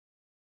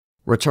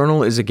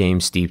Returnal is a game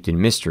steeped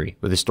in mystery,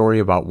 with a story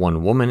about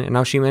one woman and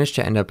how she managed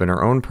to end up in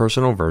her own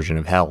personal version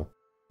of hell,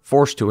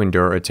 forced to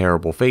endure a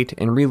terrible fate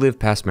and relive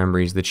past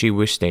memories that she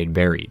wished stayed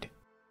buried.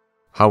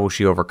 How will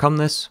she overcome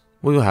this?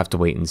 Well, you'll have to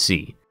wait and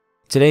see.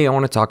 Today I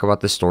want to talk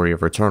about the story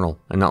of Returnal,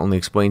 and not only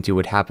explain to you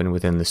what happened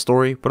within the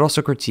story, but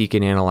also critique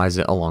and analyze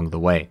it along the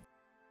way,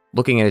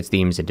 looking at its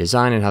themes and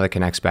design and how that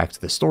connects back to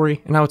the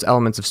story, and how its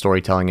elements of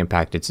storytelling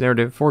impact its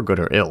narrative for good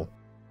or ill.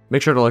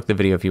 Make sure to like the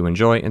video if you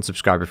enjoy, and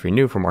subscribe if you're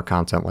new for more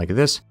content like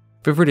this.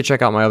 Feel free to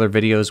check out my other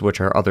videos,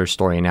 which are other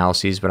story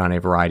analyses but on a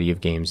variety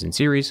of games and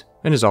series,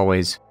 and as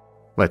always,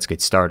 let's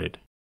get started.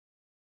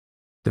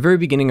 The very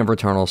beginning of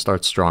Returnal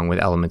starts strong with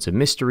elements of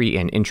mystery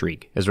and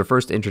intrigue, as we're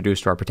first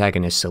introduced to our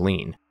protagonist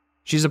Celine.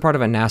 She's a part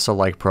of a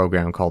NASA-like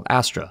program called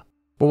Astra,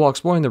 but while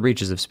exploring the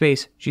reaches of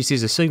space, she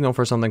sees a signal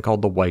for something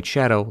called the White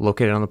Shadow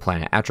located on the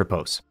planet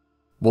Atropos.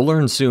 We'll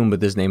learn soon, but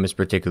this name is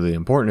particularly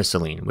important to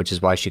Celine, which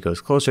is why she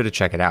goes closer to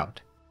check it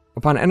out.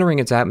 Upon entering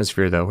its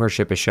atmosphere though, her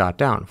ship is shot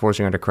down,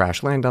 forcing her to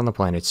crash land on the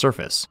planet's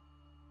surface.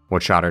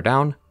 What shot her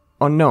down?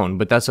 Unknown,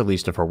 but that's the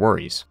least of her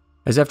worries,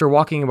 as after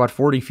walking about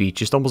 40 feet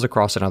she stumbles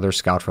across another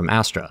scout from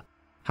Astra.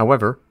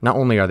 However, not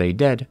only are they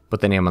dead,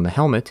 but the name on the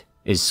helmet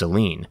is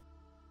Celine.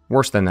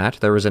 Worse than that,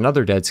 there is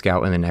another dead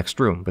scout in the next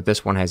room, but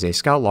this one has a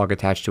scout log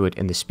attached to it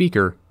and the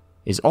speaker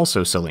is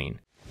also Celine.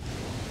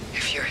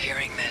 If you're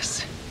hearing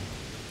this,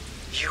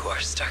 you are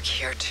stuck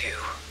here too.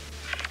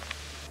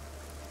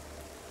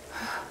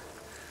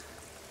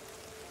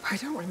 I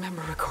don't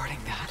remember recording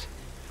that.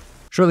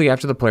 Shortly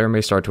after, the player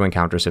may start to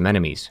encounter some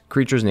enemies,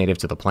 creatures native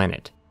to the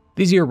planet.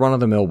 These are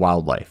run-of-the-mill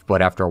wildlife,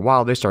 but after a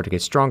while they start to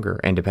get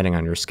stronger and depending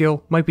on your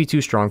skill, might be too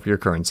strong for your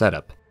current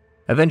setup.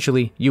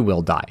 Eventually, you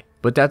will die,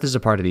 but death is a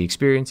part of the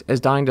experience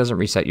as dying doesn't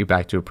reset you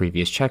back to a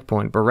previous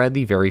checkpoint but rather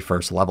the very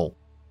first level.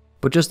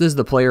 But just as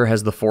the player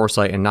has the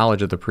foresight and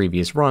knowledge of the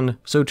previous run,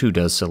 so too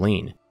does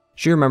Celine.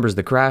 She remembers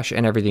the crash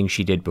and everything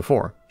she did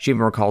before. She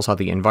even recalls how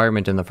the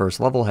environment in the first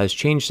level has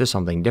changed to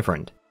something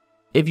different.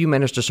 If you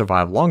manage to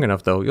survive long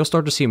enough though, you'll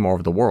start to see more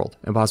of the world,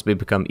 and possibly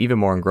become even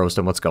more engrossed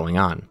in what's going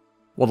on.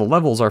 While the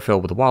levels are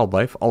filled with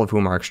wildlife, all of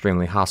whom are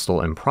extremely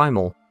hostile and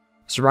primal,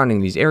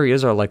 surrounding these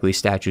areas are likely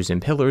statues and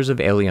pillars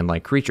of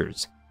alien-like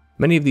creatures.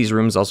 Many of these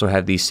rooms also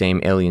have these same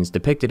aliens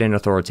depicted in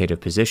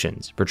authoritative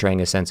positions, portraying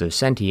a sense of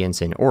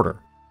sentience and order.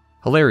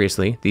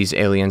 Hilariously, these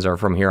aliens are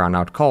from here on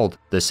out called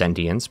the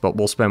Sentients, but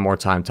we'll spend more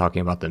time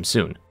talking about them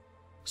soon.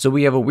 So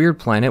we have a weird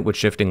planet with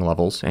shifting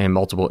levels and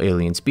multiple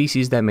alien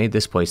species that made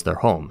this place their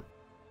home.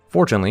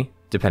 Fortunately,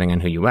 depending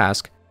on who you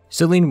ask,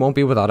 Celine won't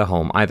be without a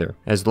home either,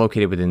 as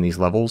located within these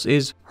levels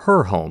is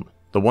her home,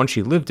 the one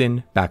she lived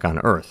in back on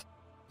Earth.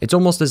 It's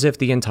almost as if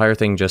the entire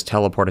thing just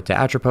teleported to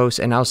Atropos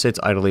and now sits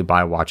idly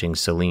by watching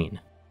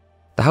Celine.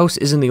 The house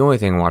isn't the only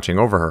thing watching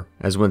over her,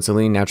 as when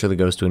Celine naturally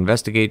goes to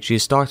investigate, she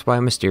is stalked by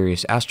a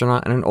mysterious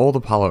astronaut in an old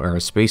Apollo-era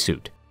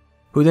spacesuit,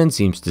 who then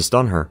seems to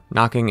stun her,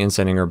 knocking and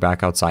sending her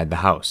back outside the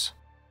house.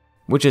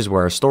 Which is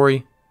where our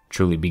story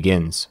truly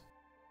begins.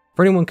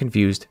 For anyone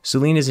confused,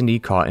 Celine is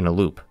indeed caught in a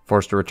loop,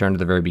 forced to return to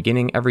the very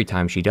beginning every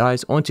time she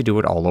dies, only to do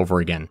it all over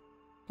again.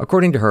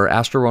 According to her,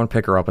 Astra won't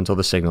pick her up until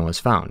the signal is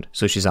found,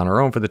 so she's on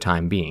her own for the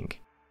time being.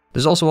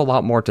 There's also a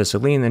lot more to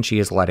Celine than she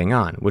is letting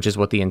on, which is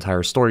what the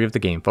entire story of the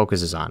game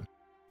focuses on.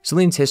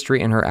 Celine's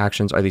history and her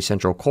actions are the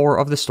central core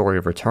of the story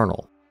of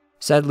Returnal.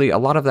 Sadly, a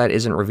lot of that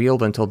isn't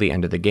revealed until the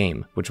end of the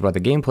game, which is why the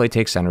gameplay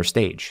takes center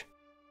stage.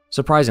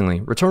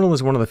 Surprisingly, Returnal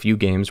is one of the few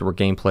games where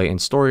gameplay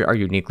and story are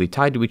uniquely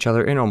tied to each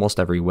other in almost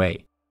every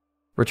way.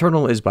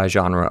 Returnal is by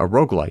genre a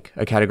roguelike,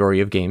 a category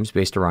of games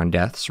based around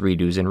deaths,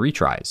 redos, and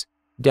retries.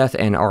 Death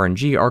and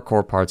RNG are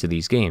core parts of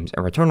these games,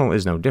 and Returnal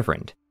is no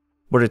different,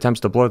 but it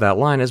attempts to blur that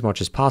line as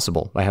much as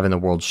possible by having the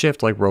world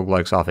shift like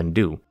roguelikes often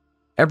do.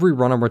 Every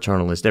run on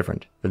Returnal is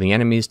different, from the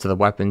enemies to the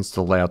weapons to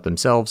the layout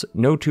themselves,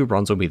 no two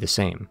runs will be the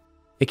same.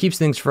 It keeps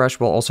things fresh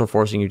while also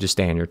forcing you to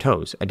stay on your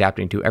toes,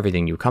 adapting to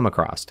everything you come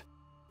across.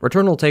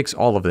 Returnal takes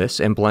all of this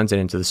and blends it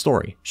into the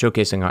story,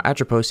 showcasing how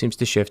Atropos seems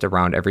to shift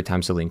around every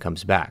time Celine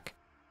comes back.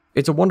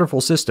 It's a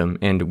wonderful system,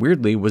 and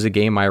weirdly was a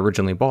game I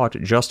originally bought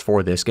just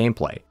for this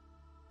gameplay.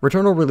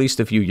 Returnal released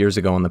a few years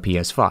ago on the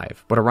PS5,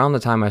 but around the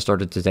time I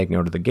started to take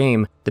note of the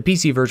game, the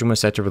PC version was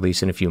set to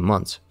release in a few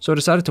months, so I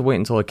decided to wait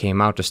until it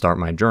came out to start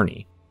my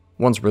journey.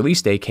 Once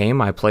release day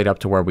came, I played up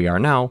to where we are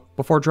now,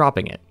 before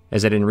dropping it,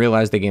 as I didn't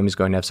realize the game is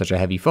going to have such a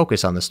heavy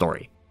focus on the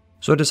story.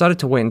 So I decided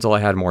to wait until I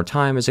had more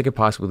time, as it could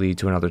possibly lead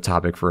to another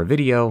topic for a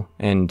video,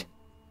 and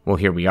well,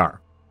 here we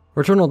are.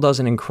 Returnal does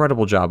an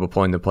incredible job of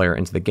pulling the player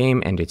into the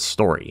game and its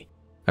story.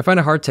 I find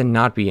it hard to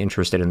not be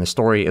interested in the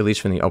story, at least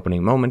from the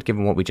opening moment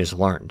given what we just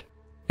learned.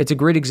 It's a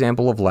great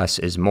example of less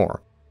is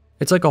more.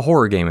 It's like a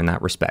horror game in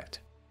that respect.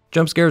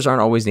 Jump scares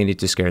aren't always needed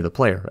to scare the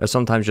player, as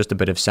sometimes just a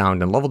bit of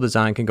sound and level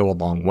design can go a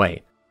long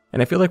way,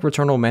 and I feel like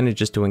Returnal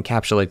manages to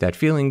encapsulate that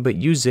feeling but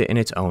uses it in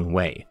its own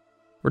way.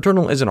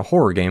 Returnal isn't a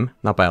horror game,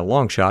 not by a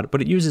long shot,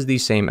 but it uses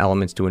these same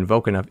elements to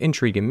invoke enough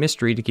intrigue and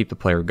mystery to keep the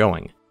player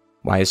going.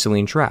 Why is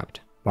Celine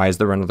trapped? Why is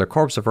there another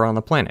corpse of her on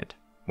the planet?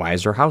 Why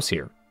is her house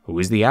here? Who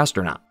is the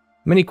astronaut?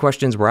 Many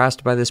questions were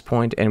asked by this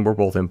point and were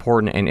both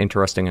important and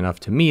interesting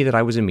enough to me that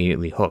I was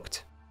immediately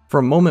hooked.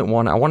 From moment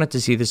one, I wanted to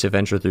see this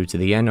adventure through to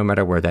the end no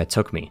matter where that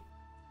took me.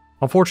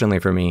 Unfortunately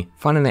for me,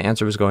 finding the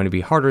answer was going to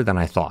be harder than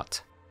I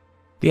thought.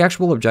 The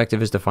actual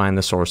objective is to find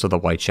the source of the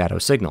White Shadow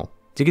signal.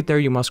 To get there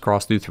you must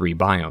cross through 3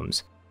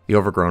 biomes: the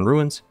Overgrown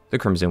Ruins, the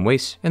Crimson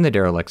Wastes, and the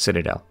Derelict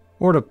Citadel,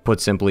 or to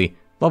put simply,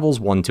 levels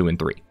 1, 2, and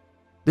 3.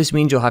 This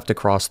means you'll have to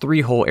cross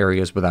 3 whole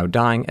areas without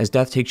dying, as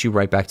death takes you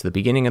right back to the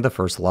beginning of the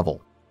first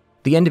level.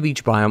 The end of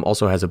each biome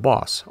also has a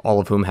boss, all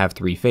of whom have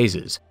 3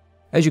 phases.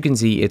 As you can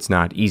see, it's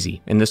not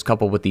easy, and this,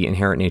 coupled with the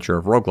inherent nature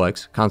of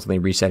roguelikes, constantly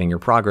resetting your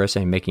progress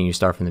and making you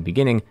start from the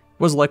beginning,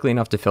 was likely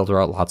enough to filter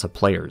out lots of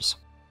players.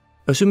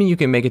 Assuming you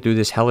can make it through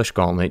this hellish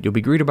gauntlet, you'll be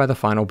greeted by the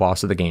final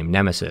boss of the game,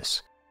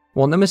 Nemesis.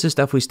 While Nemesis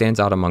definitely stands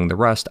out among the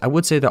rest, I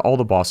would say that all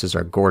the bosses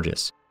are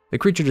gorgeous. The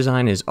creature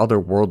design is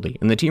otherworldly,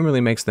 and the team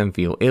really makes them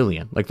feel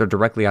alien, like they're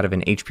directly out of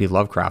an H.P.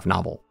 Lovecraft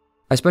novel.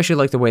 I especially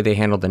like the way they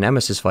handled the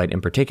Nemesis fight in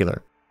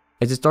particular,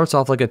 as it starts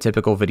off like a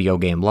typical video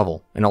game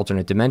level, an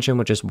alternate dimension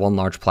with just one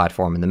large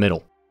platform in the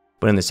middle.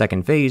 But in the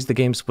second phase, the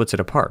game splits it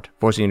apart,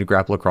 forcing you to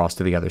grapple across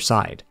to the other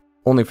side,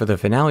 only for the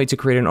finale to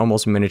create an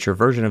almost miniature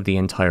version of the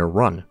entire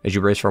run, as you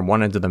race from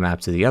one end of the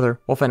map to the other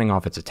while fending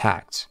off its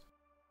attacks.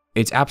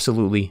 It's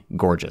absolutely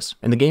gorgeous,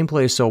 and the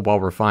gameplay is so well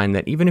refined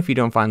that even if you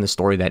don't find the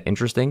story that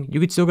interesting, you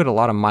could still get a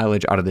lot of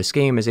mileage out of this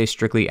game as a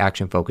strictly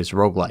action-focused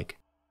roguelike.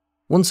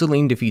 Once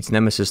Celine defeats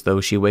Nemesis though,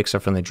 she wakes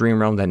up from the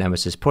dream realm that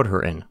Nemesis put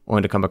her in,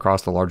 only to come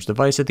across the large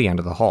device at the end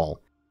of the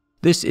hall.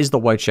 This is the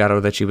White Shadow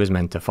that she was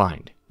meant to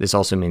find. This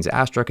also means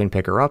Astra can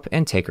pick her up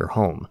and take her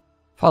home.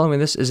 Following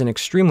this is an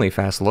extremely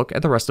fast look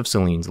at the rest of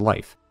Celine's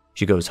life.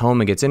 She goes home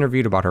and gets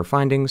interviewed about her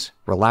findings,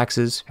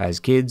 relaxes,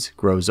 has kids,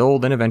 grows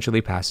old, and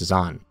eventually passes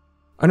on.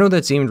 I know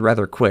that seemed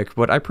rather quick,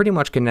 but I pretty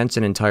much condensed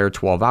an entire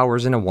 12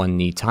 hours in a one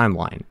neat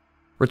timeline.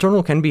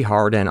 Returnal can be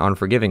hard and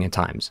unforgiving at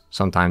times.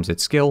 Sometimes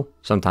it's skill,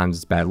 sometimes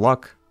it's bad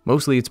luck,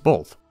 mostly it's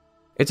both.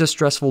 It's a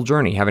stressful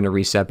journey having to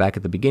reset back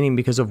at the beginning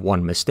because of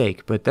one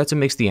mistake, but that's what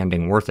makes the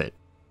ending worth it.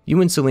 You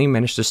and Celine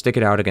managed to stick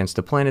it out against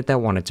a planet that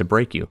wanted to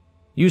break you.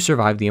 You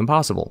survived the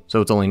impossible,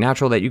 so it's only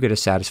natural that you get a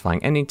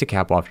satisfying ending to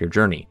cap off your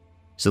journey.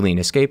 Celine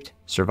escaped,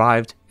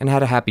 survived, and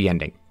had a happy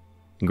ending.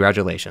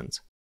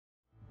 Congratulations.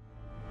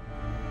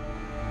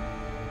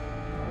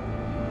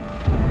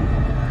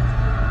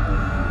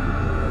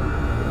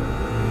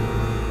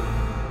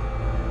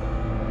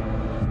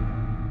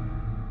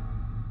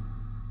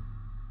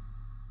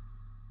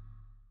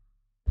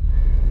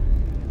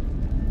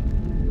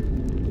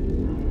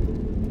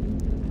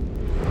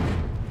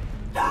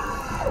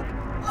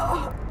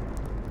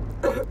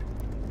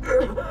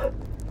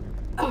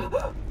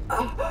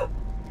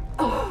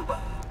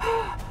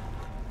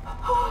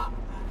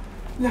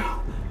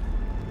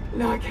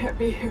 No, I can't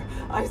be here.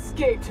 I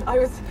escaped. I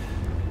was...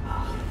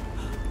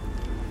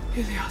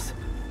 Helios,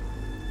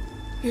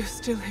 you're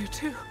still here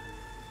too.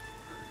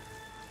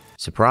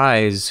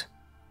 Surprise!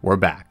 We're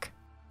back.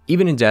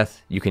 Even in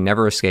death, you can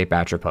never escape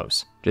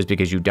Atropos. Just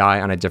because you die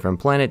on a different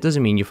planet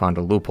doesn't mean you found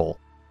a loophole,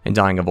 and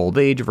dying of old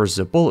age versus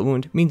a bullet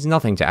wound means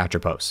nothing to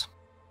Atropos.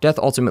 Death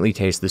ultimately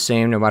tastes the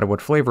same no matter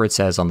what flavor it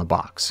says on the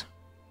box.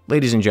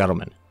 Ladies and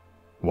gentlemen,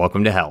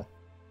 welcome to hell.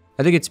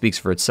 I think it speaks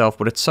for itself,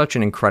 but it's such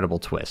an incredible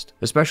twist,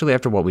 especially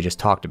after what we just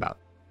talked about.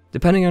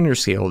 Depending on your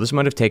skill, this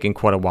might have taken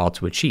quite a while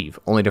to achieve,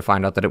 only to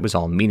find out that it was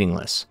all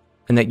meaningless,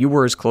 and that you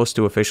were as close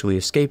to officially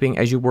escaping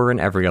as you were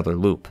in every other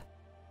loop.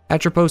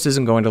 Atropos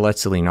isn't going to let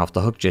Celine off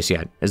the hook just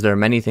yet, as there are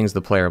many things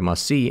the player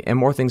must see and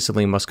more things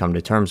Celine must come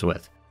to terms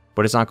with,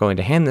 but it's not going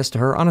to hand this to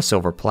her on a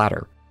silver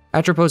platter.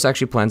 Atropos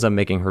actually plans on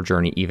making her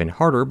journey even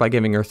harder by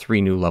giving her 3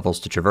 new levels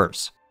to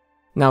traverse.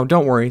 Now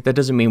don't worry, that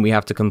doesn't mean we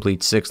have to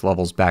complete 6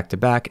 levels back to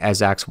back,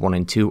 as Acts 1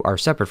 and 2 are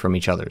separate from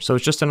each other, so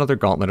it's just another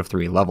gauntlet of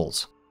 3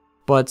 levels.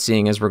 But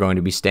seeing as we're going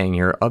to be staying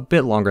here a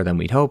bit longer than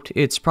we'd hoped,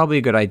 it's probably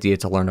a good idea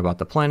to learn about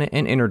the planet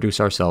and introduce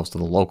ourselves to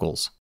the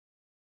locals.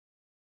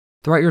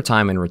 Throughout your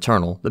time in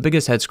Returnal, the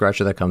biggest head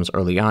scratcher that comes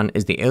early on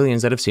is the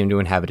aliens that have seemed to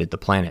inhabit the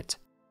planet.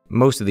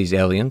 Most of these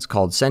aliens,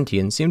 called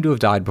sentients, seem to have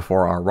died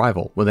before our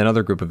arrival, with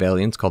another group of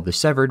aliens called the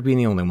Severed being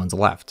the only ones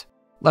left.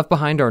 Left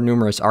behind are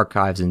numerous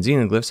archives and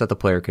xenoglyphs that the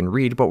player can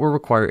read, but will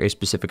require a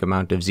specific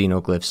amount of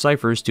xenoglyph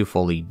ciphers to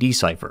fully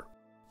decipher.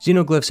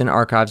 Xenoglyphs and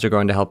archives are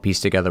going to help piece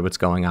together what's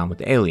going on with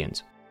the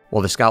aliens,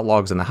 while the scout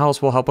logs in the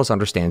house will help us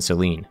understand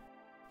Celine.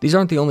 These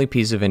aren't the only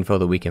piece of info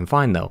that we can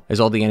find though, as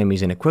all the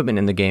enemies and equipment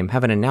in the game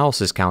have an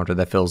analysis counter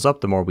that fills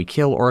up the more we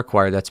kill or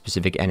acquire that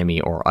specific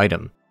enemy or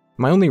item.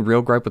 My only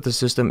real gripe with the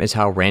system is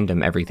how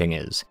random everything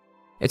is.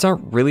 It's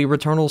not really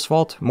Returnal's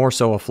fault, more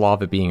so a flaw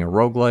of it being a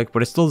roguelike,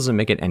 but it still doesn't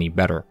make it any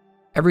better.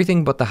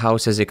 Everything but the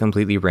house has a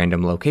completely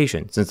random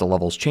location, since the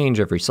levels change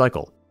every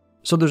cycle.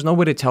 So there's no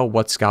way to tell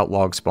what scout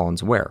log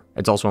spawns where.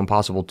 It's also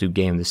impossible to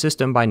game the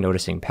system by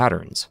noticing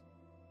patterns.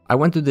 I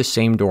went through this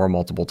same door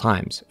multiple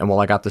times, and while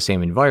I got the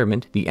same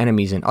environment, the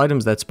enemies and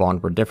items that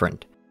spawned were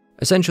different.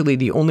 Essentially,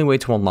 the only way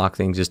to unlock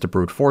things is to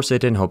brute force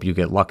it and hope you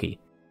get lucky.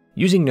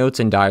 Using notes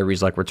and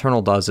diaries like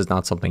Returnal does is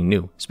not something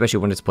new, especially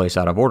when it's placed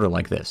out of order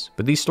like this,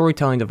 but these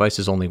storytelling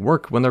devices only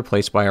work when they're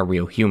placed by a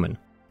real human.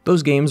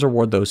 Those games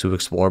reward those who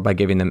explore by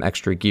giving them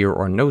extra gear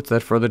or notes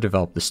that further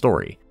develop the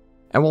story.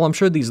 And while I'm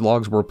sure these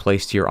logs were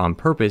placed here on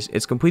purpose,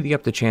 it's completely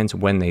up to chance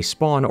when they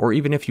spawn or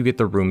even if you get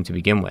the room to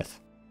begin with.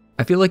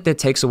 I feel like that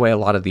takes away a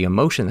lot of the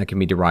emotion that can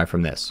be derived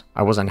from this.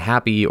 I wasn't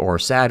happy or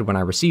sad when I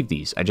received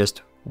these, I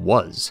just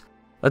was.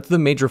 That's the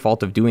major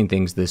fault of doing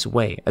things this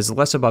way, as it's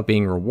less about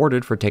being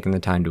rewarded for taking the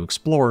time to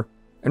explore,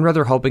 and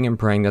rather hoping and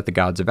praying that the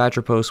gods of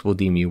Atropos will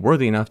deem you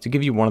worthy enough to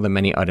give you one of the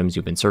many items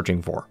you've been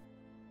searching for.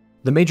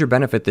 The major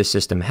benefit this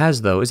system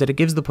has though is that it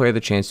gives the player the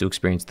chance to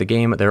experience the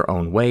game their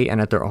own way and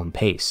at their own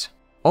pace.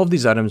 All of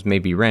these items may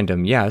be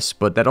random, yes,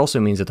 but that also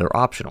means that they're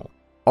optional.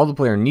 All the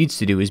player needs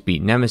to do is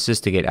beat Nemesis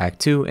to get Act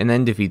 2 and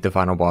then defeat the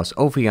final boss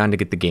Ophion to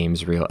get the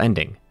game's real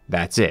ending.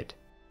 That's it.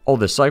 All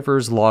the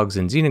ciphers, logs,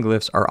 and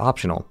xenoglyphs are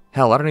optional.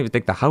 Hell, I don't even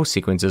think the house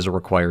sequences are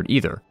required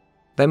either.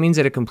 That means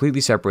that it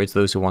completely separates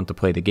those who want to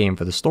play the game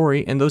for the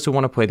story and those who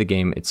want to play the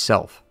game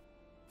itself.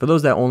 For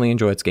those that only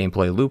enjoy its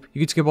gameplay loop,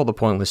 you can skip all the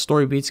pointless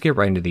story beats to get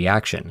right into the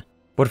action.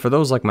 But for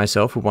those like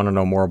myself who want to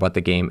know more about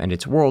the game and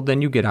its world,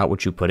 then you get out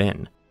what you put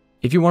in.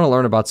 If you want to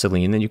learn about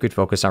Celine, then you could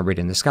focus on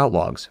reading the scout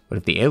logs, but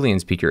if the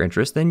aliens pique your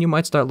interest, then you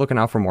might start looking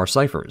out for more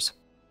ciphers.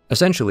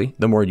 Essentially,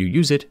 the more you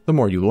use it, the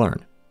more you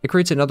learn. It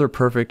creates another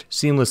perfect,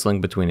 seamless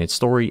link between its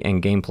story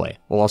and gameplay,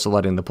 while also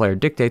letting the player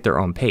dictate their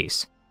own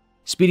pace.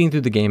 Speeding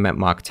through the game at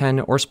Mach 10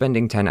 or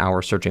spending 10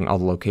 hours searching all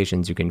the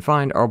locations you can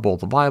find are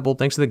both viable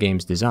thanks to the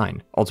game's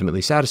design,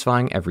 ultimately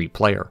satisfying every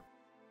player.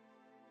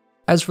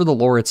 As for the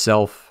lore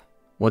itself,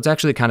 well, it's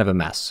actually kind of a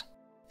mess.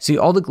 See,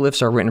 all the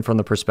glyphs are written from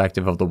the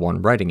perspective of the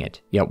one writing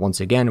it, yet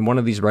once again, one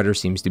of these writers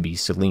seems to be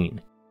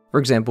Celine. For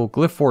example,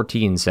 Glyph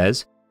 14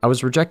 says, "I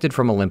was rejected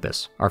from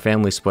Olympus, our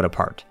family split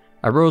apart.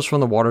 I rose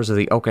from the waters of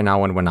the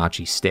Okinawan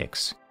Wenatchee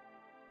Styx."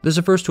 This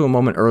refers to a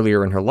moment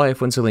earlier in her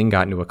life when Celine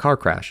got into a car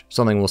crash,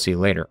 something we'll see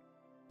later.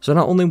 So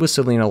not only was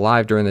Celine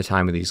alive during the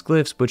time of these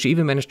glyphs, but she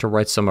even managed to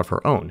write some of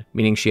her own,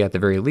 meaning she at the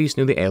very least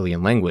knew the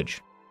alien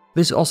language.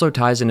 This also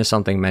ties into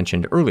something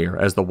mentioned earlier,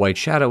 as the White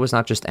Shadow was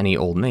not just any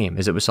old name,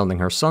 as it was something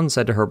her son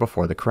said to her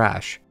before the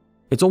crash.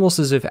 It's almost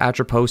as if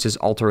Atropos is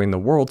altering the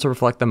world to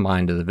reflect the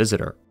mind of the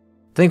visitor.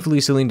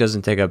 Thankfully, Celine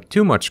doesn't take up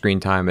too much screen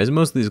time, as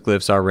most of these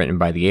glyphs are written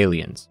by the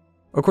aliens.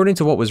 According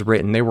to what was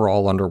written, they were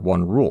all under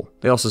one rule.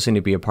 They also seem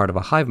to be a part of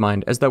a hive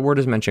mind, as that word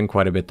is mentioned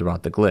quite a bit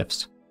throughout the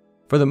glyphs.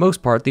 For the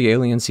most part, the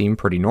aliens seem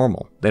pretty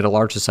normal. They had a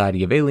large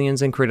society of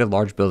aliens and created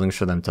large buildings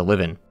for them to live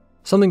in.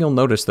 Something you'll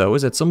notice though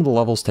is that some of the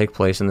levels take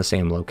place in the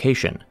same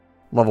location.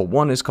 Level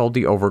 1 is called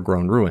the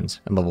Overgrown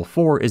Ruins, and Level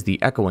 4 is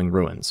the Echoing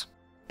Ruins.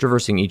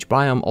 Traversing each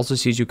biome also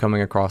sees you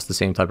coming across the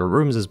same type of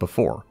rooms as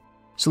before.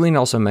 Celine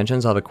also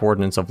mentions how the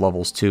coordinates of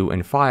levels 2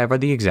 and 5 are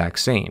the exact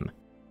same.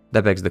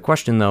 That begs the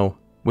question though,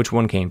 which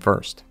one came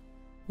first?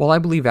 Well, I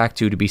believe Act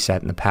 2 to be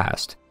set in the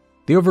past.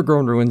 The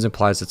Overgrown Ruins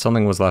implies that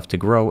something was left to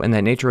grow and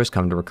that nature has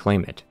come to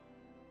reclaim it.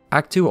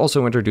 Act 2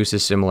 also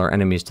introduces similar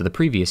enemies to the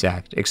previous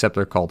act, except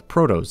they're called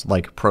protos,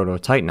 like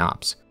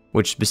Proto-Titanops,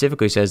 which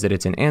specifically says that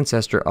it's an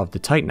ancestor of the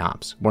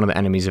Titanops, one of the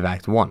enemies of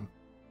Act 1.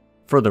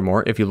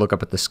 Furthermore, if you look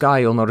up at the sky,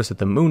 you'll notice that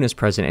the moon is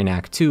present in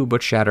Act 2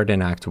 but shattered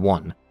in Act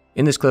 1.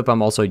 In this clip,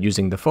 I'm also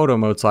using the photo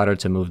mode slider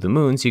to move the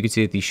moon so you can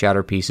see that these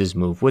shatter pieces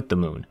move with the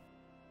moon.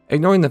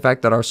 Ignoring the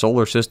fact that our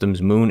solar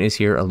system's moon is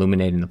here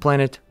illuminating the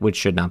planet, which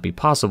should not be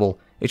possible,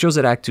 it shows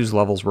that Act 2's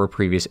levels were a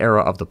previous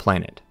era of the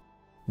planet.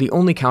 The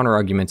only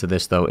counter-argument to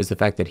this though is the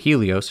fact that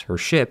Helios, her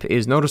ship,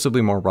 is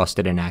noticeably more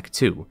rusted in Act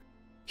 2.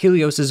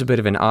 Helios is a bit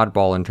of an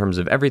oddball in terms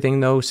of everything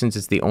though, since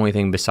it's the only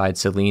thing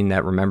besides Celine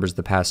that remembers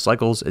the past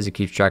cycles as it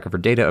keeps track of her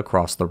data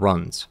across the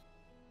runs.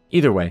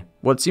 Either way,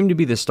 what seemed to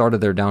be the start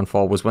of their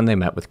downfall was when they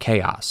met with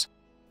Chaos.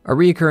 A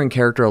recurring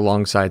character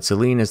alongside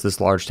Celine is this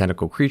large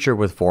tentacle creature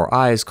with 4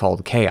 eyes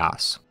called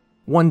Chaos.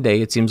 One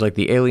day it seems like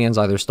the aliens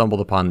either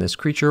stumbled upon this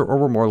creature or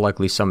were more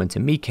likely summoned to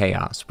meet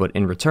Chaos, but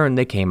in return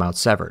they came out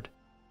severed.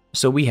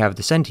 So we have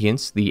the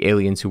Sentients, the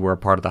aliens who were a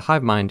part of the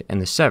hive mind,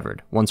 and the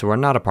Severed, ones who are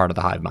not a part of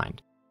the hive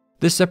mind.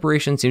 This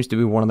separation seems to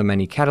be one of the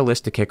many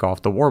catalysts to kick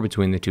off the war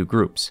between the two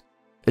groups,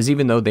 as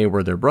even though they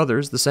were their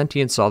brothers, the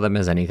Sentients saw them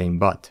as anything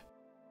but.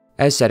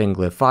 As said in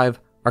Glyph 5,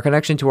 our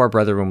connection to our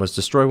brethren was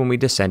destroyed when we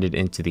descended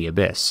into the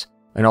abyss,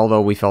 and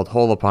although we felt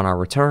whole upon our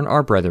return,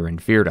 our brethren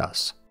feared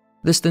us.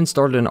 This then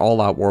started an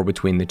all-out war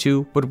between the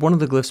two, but one of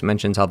the glyphs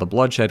mentions how the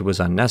bloodshed was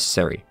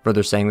unnecessary,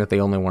 further saying that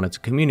they only wanted to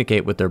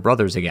communicate with their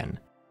brothers again.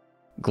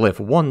 Glyph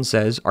 1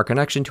 says, "Our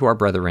connection to our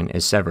brethren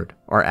is severed.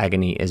 Our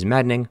agony is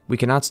maddening. We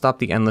cannot stop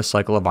the endless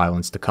cycle of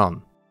violence to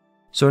come."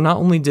 So not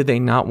only did they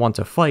not want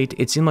to fight,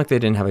 it seemed like they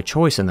didn't have a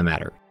choice in the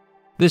matter.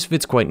 This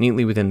fits quite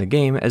neatly within the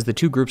game, as the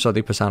two groups are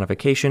the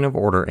personification of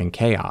order and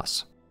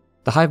chaos.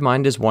 The hive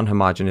mind is one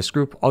homogeneous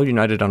group, all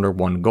united under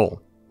one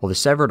goal, while the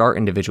severed are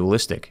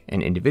individualistic,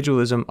 and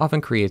individualism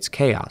often creates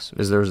chaos,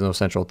 as there is no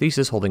central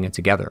thesis holding it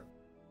together.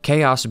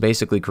 Chaos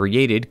basically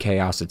created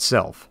chaos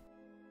itself.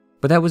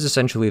 But that was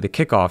essentially the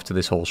kickoff to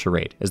this whole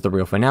charade, as the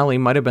real finale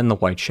might have been the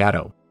White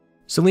Shadow.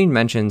 Celine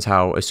mentions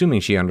how, assuming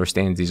she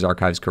understands these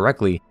archives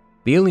correctly,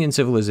 The alien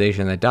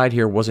civilization that died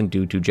here wasn't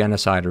due to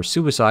genocide or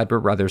suicide, but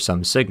rather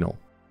some signal.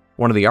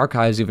 One of the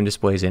archives even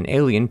displays an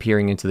alien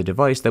peering into the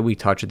device that we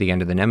touch at the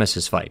end of the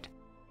Nemesis fight.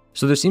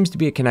 So there seems to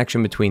be a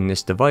connection between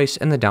this device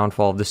and the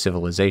downfall of the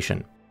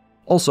civilization.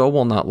 Also,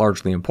 while not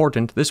largely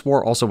important, this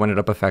war also ended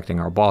up affecting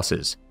our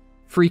bosses.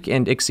 Freak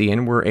and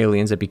Ixion were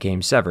aliens that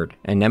became severed,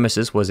 and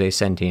Nemesis was a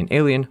sentient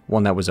alien,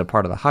 one that was a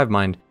part of the hive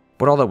mind,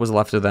 but all that was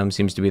left of them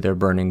seems to be their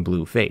burning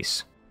blue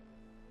face.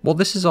 While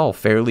this is all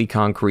fairly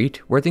concrete,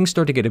 where things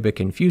start to get a bit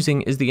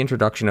confusing is the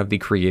introduction of the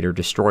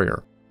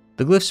Creator-Destroyer.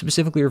 The glyphs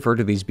specifically refer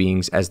to these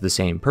beings as the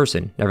same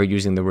person, never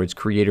using the words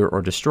Creator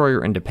or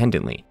Destroyer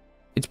independently.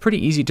 It's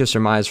pretty easy to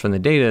surmise from the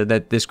data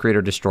that this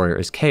Creator-Destroyer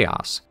is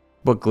Chaos.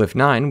 But Glyph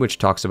 9, which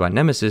talks about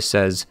Nemesis,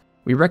 says,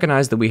 "We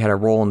recognize that we had a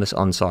role in this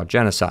unsought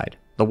genocide.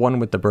 The one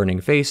with the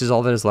burning face is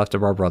all that is left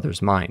of our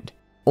brother's mind.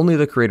 Only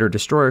the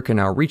Creator-Destroyer can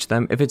now reach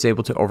them if it's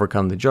able to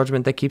overcome the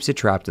judgment that keeps it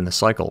trapped in the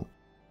cycle."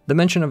 The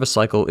mention of a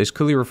cycle is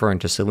clearly referring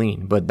to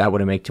Selene, but that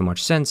wouldn't make too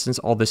much sense since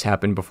all this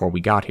happened before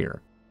we got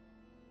here.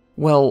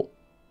 Well,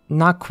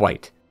 not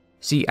quite.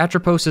 See,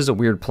 Atropos is a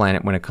weird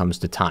planet when it comes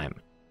to time.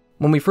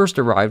 When we first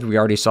arrived, we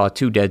already saw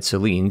 2 dead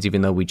Selenes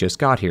even though we just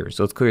got here,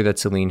 so it's clear that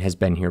Selene has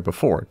been here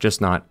before,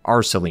 just not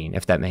our Selene,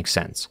 if that makes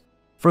sense.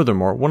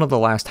 Furthermore, one of the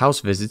last house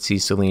visits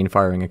sees Selene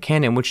firing a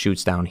cannon which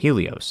shoots down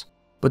Helios.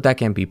 But that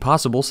can't be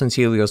possible since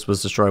Helios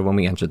was destroyed when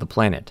we entered the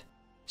planet.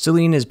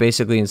 Selene is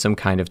basically in some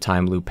kind of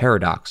time loop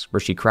paradox, where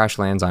she crash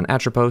lands on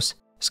Atropos,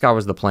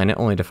 scours the planet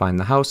only to find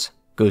the house,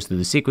 goes through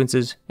the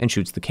sequences, and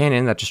shoots the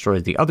cannon that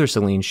destroys the other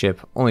Selene ship,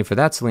 only for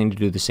that Selene to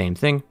do the same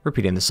thing,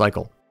 repeating the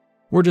cycle.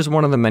 We're just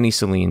one of the many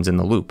Selenes in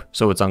the loop,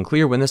 so it's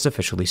unclear when this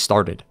officially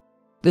started.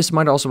 This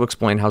might also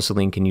explain how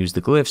Selene can use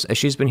the glyphs, as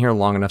she's been here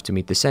long enough to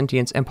meet the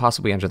sentients and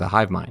possibly enter the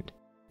hive mind.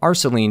 Our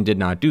Selene did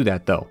not do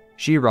that though,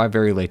 she arrived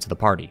very late to the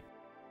party.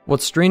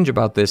 What's strange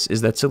about this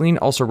is that Selene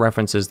also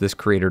references this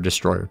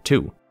Creator-Destroyer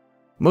too.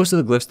 Most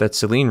of the glyphs that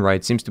Selene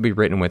writes seems to be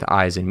written with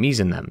I's and me's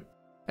in them,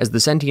 as the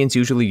sentients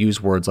usually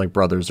use words like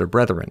brothers or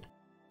brethren.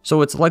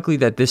 So it's likely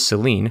that this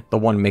Selene, the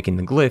one making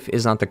the glyph,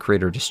 is not the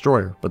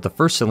Creator-Destroyer, but the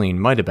first Selene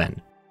might have been.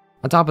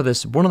 On top of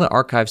this, one of the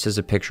archives has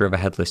a picture of a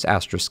headless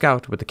Astra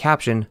Scout with the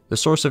caption, "The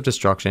source of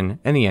destruction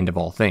and the end of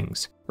all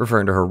things,"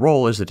 referring to her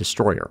role as the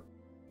Destroyer.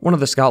 One of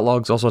the scout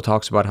logs also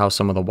talks about how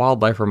some of the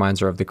wildlife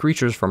reminds her of the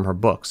creatures from her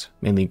books,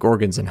 mainly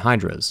Gorgons and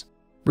Hydras,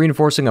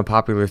 reinforcing a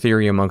popular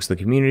theory amongst the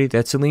community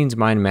that Selene's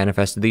mind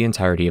manifested the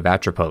entirety of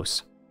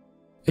Atropos.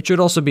 It should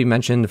also be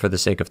mentioned, for the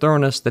sake of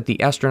thoroughness, that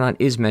the astronaut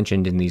is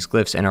mentioned in these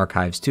glyphs and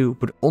archives too,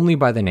 but only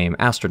by the name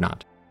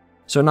astronaut.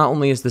 So not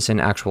only is this an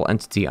actual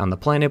entity on the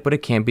planet, but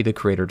it can be the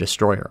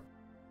Creator-Destroyer.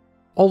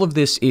 All of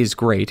this is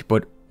great,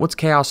 but what's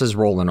Chaos's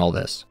role in all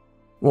this?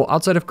 Well,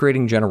 outside of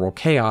creating general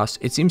chaos,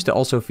 it seems to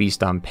also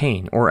feast on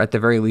pain, or at the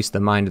very least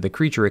the mind of the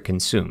creature it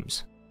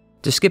consumes.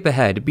 To skip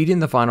ahead, beating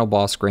the final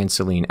boss grants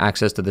Selene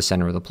access to the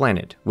center of the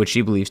planet, which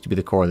she believes to be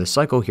the core of the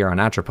cycle here on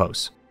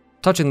Atropos.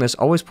 Touching this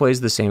always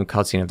plays the same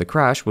cutscene of the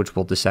crash, which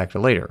we'll dissect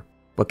later,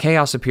 but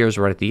Chaos appears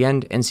right at the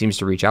end and seems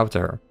to reach out to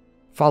her.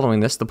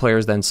 Following this, the player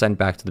is then sent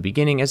back to the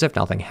beginning as if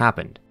nothing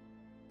happened.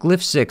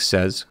 Glyph 6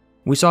 says,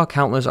 "We saw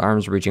countless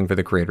arms reaching for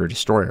the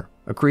Creator-Destroyer,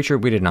 a creature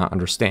we did not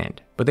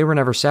understand, but they were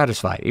never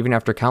satisfied even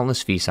after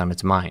countless feasts on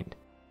its mind.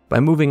 By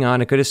moving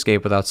on, it could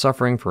escape without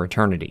suffering for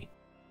eternity."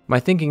 My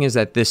thinking is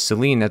that this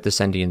Selene that the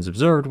Sentients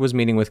observed was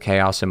meeting with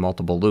Chaos in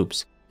multiple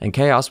loops, and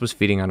Chaos was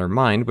feeding on her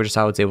mind, which is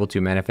how it's able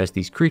to manifest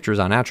these creatures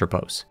on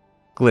Atropos.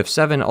 Glyph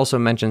 7 also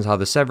mentions how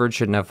the Severed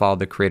shouldn't have followed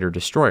the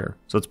Creator-Destroyer,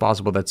 so it's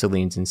possible that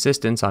Selene's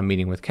insistence on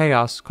meeting with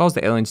Chaos caused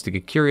the aliens to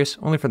get curious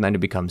only for them to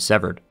become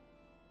severed.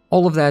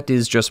 All of that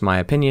is just my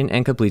opinion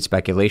and complete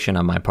speculation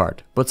on my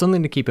part, but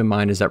something to keep in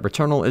mind is that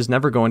Returnal is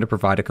never going to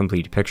provide a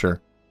complete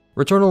picture.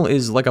 Returnal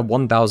is like a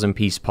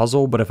 1,000-piece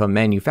puzzle, but if a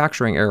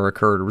manufacturing error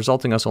occurred,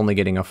 resulting us only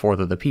getting a fourth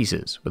of the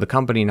pieces, with the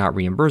company not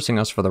reimbursing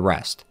us for the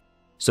rest.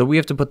 So we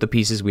have to put the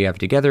pieces we have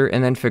together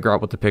and then figure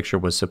out what the picture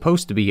was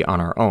supposed to be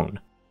on our own.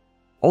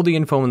 All the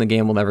info in the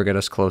game will never get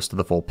us close to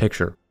the full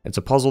picture. It's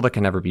a puzzle that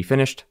can never be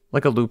finished,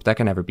 like a loop that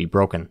can never be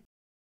broken.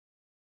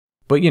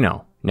 But you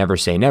know, never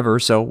say never,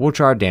 so we'll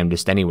try our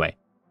damnedest anyway.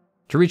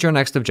 To reach our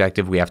next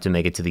objective, we have to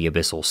make it to the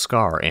Abyssal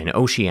Scar in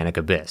Oceanic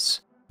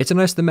Abyss. It's a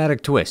nice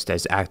thematic twist,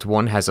 as Act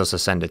 1 has us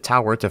ascend a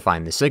tower to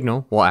find the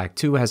signal, while Act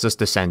 2 has us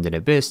descend an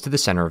abyss to the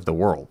center of the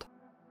world.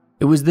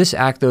 It was this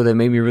act though that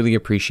made me really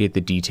appreciate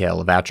the detail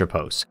of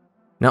Atropos.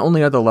 Not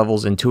only are the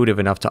levels intuitive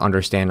enough to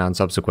understand on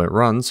subsequent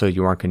runs so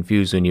you aren't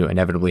confused when you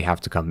inevitably have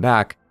to come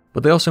back,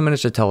 but they also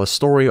manage to tell a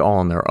story all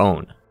on their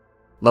own.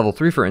 Level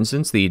 3 for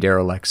instance, the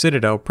Derelict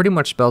Citadel, pretty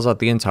much spells out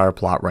the entire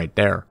plot right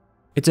there.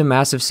 It's a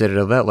massive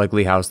citadel that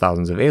likely housed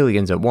thousands of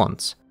aliens at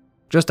once.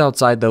 Just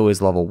outside though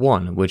is level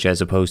 1, which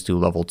as opposed to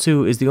level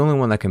 2 is the only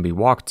one that can be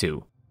walked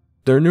to.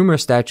 There are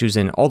numerous statues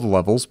in all the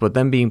levels, but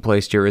them being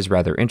placed here is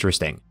rather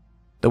interesting.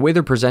 The way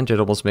they're presented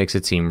almost makes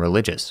it seem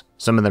religious.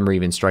 Some of them are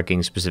even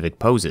striking specific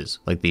poses,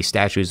 like these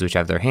statues which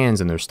have their hands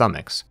in their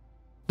stomachs.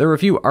 There are a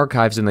few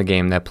archives in the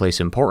game that place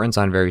importance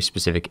on very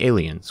specific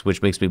aliens,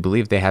 which makes me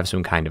believe they have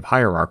some kind of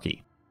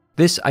hierarchy.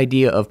 This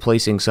idea of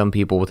placing some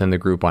people within the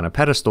group on a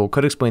pedestal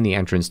could explain the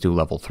entrance to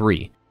level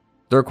 3.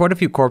 There are quite a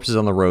few corpses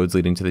on the roads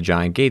leading to the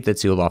giant gate that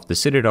sealed off the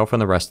Citadel from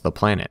the rest of the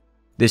planet.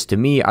 This to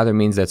me either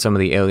means that some of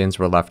the aliens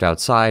were left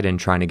outside and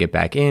trying to get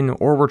back in,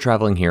 or were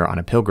traveling here on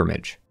a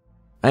pilgrimage.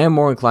 I am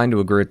more inclined to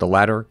agree with the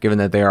latter, given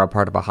that they are a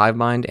part of a hive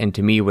mind and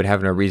to me would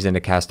have no reason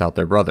to cast out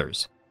their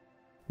brothers.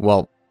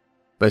 Well,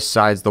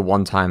 besides the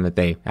one time that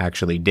they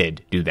actually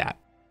did do that.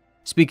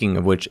 Speaking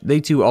of which, they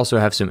too also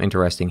have some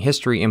interesting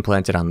history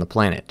implanted on the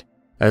planet,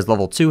 as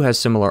level 2 has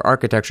similar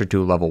architecture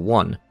to level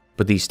 1,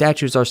 but these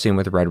statues are seen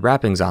with red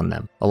wrappings on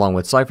them, along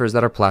with ciphers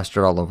that are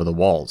plastered all over the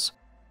walls.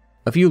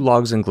 A few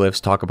logs and glyphs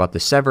talk about the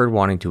Severed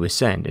wanting to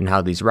ascend and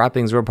how these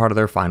wrappings were part of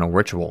their final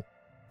ritual.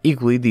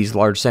 Equally, these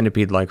large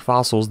centipede-like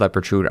fossils that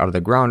protrude out of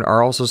the ground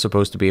are also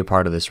supposed to be a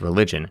part of this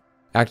religion,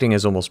 acting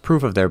as almost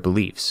proof of their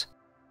beliefs.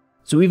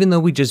 So even though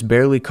we just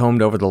barely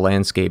combed over the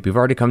landscape, we've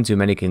already come to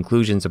many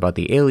conclusions about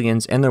the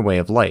aliens and their way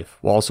of life,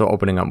 while also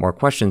opening up more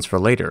questions for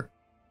later,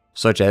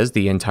 such as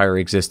the entire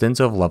existence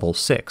of level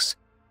 6.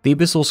 The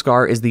Abyssal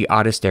Scar is the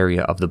oddest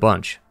area of the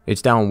bunch.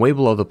 It's down way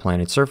below the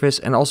planet's surface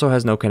and also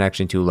has no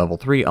connection to level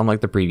 3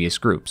 unlike the previous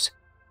groups.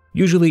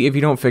 Usually if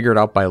you don't figure it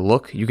out by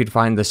look, you could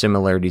find the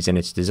similarities in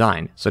its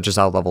design, such as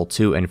how level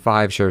 2 and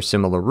 5 share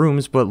similar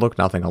rooms but look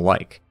nothing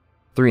alike.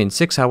 3 and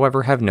 6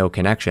 however have no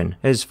connection,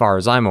 as far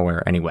as I'm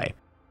aware anyway.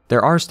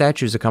 There are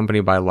statues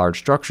accompanied by large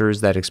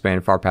structures that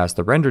expand far past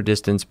the render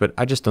distance, but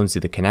I just don't see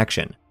the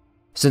connection.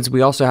 Since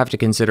we also have to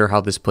consider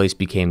how this place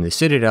became the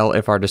Citadel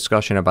if our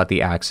discussion about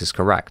the Axe is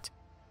correct.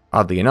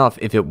 Oddly enough,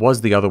 if it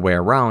was the other way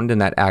around and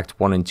that Act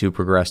 1 and 2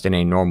 progressed in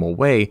a normal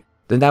way,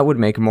 then that would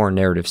make more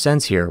narrative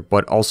sense here,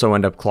 but also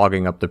end up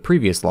clogging up the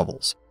previous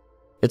levels.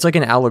 It's like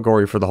an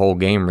allegory for the whole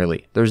game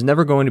really. There's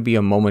never going to be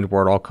a moment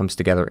where it all comes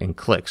together and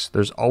clicks.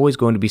 There's always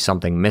going to be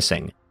something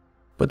missing.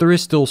 But there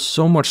is still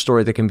so much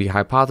story that can be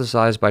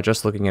hypothesized by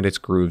just looking at its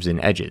grooves and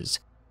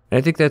edges. And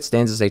I think that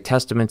stands as a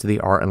testament to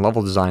the art and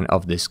level design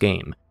of this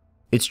game.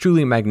 It's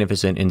truly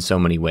magnificent in so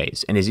many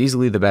ways, and is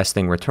easily the best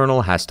thing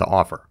Returnal has to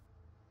offer.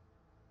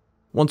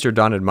 Once you're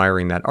done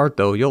admiring that art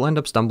though, you'll end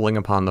up stumbling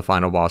upon the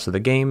final boss of the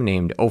game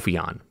named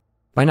Ophion.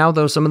 By now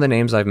though, some of the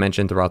names I've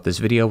mentioned throughout this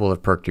video will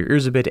have perked your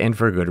ears a bit, and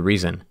for good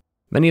reason.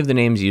 Many of the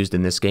names used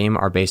in this game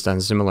are based on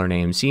similar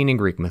names seen in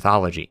Greek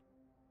mythology.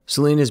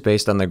 Selene is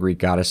based on the Greek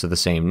goddess of the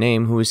same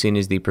name, who is seen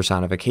as the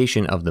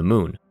personification of the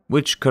moon,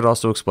 which could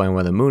also explain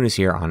why the moon is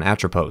here on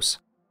Atropos.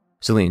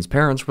 Selene's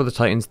parents were the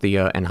titans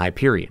Thea and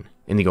Hyperion.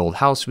 In the old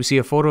house, we see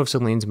a photo of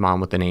Selene's mom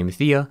with the name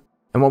Thea,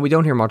 and while we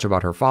don't hear much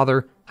about her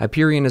father,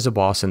 Hyperion is a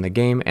boss in the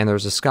game, and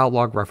there's a scout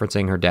log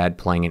referencing her dad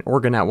playing an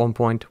organ at one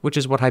point, which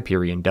is what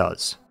Hyperion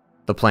does.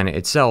 The planet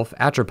itself,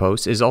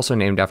 Atropos, is also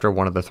named after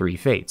one of the 3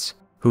 fates,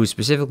 who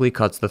specifically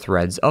cuts the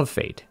threads of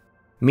fate,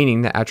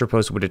 meaning that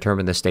Atropos would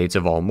determine the states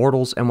of all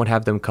mortals and would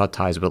have them cut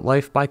ties with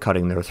life by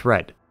cutting their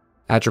thread.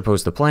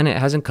 Atropos the planet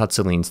hasn't cut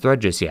Selene's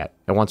thread just yet,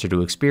 and wants her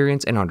to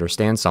experience and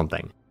understand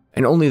something,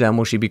 and only then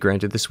will she be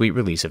granted the sweet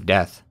release of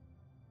death.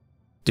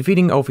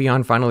 Defeating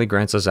Ophion finally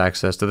grants us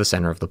access to the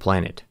center of the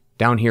planet.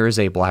 Down here is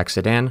a black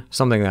sedan,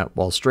 something that,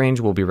 while strange,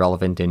 will be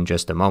relevant in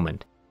just a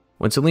moment.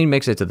 When Selene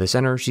makes it to the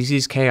center, she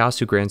sees Chaos,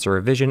 who grants her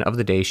a vision of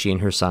the day she and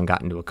her son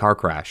got into a car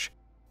crash.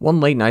 One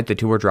late night the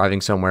two were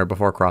driving somewhere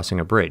before crossing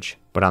a bridge,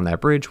 but on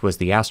that bridge was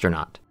the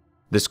astronaut.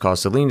 This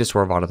caused Selene to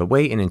swerve out of the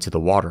way and into the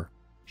water.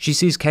 She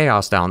sees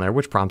Chaos down there,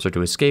 which prompts her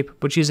to escape,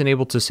 but she isn't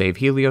able to save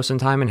Helios in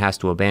time and has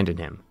to abandon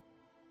him.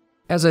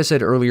 As I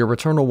said earlier,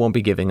 Returnal won't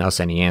be giving us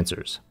any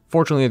answers.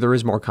 Fortunately, there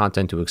is more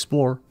content to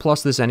explore,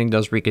 plus this ending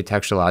does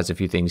recontextualize a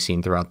few things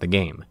seen throughout the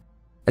game.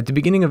 At the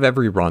beginning of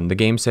every run, the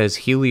game says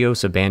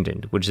Helios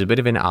abandoned, which is a bit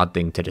of an odd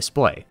thing to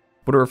display,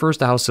 but it refers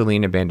to how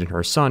Selene abandoned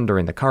her son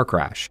during the car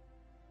crash.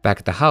 Back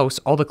at the house,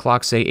 all the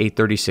clocks say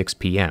 8:36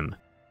 p.m.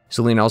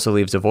 Selene also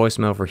leaves a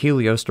voicemail for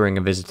Helios during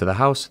a visit to the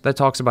house that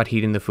talks about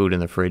heating the food in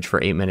the fridge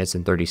for 8 minutes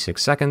and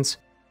 36 seconds,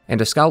 and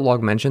a scout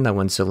log mentioned that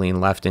when Selene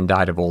left and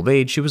died of old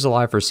age, she was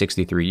alive for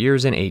 63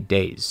 years and 8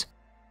 days.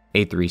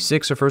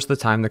 836 refers to the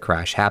time the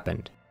crash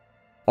happened.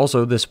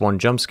 Also, this one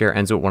jump scare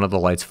ends with one of the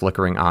lights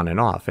flickering on and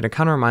off, and it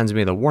kinda reminds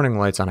me of the warning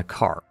lights on a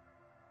car.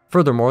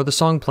 Furthermore, the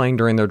song playing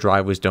during their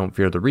drive was Don't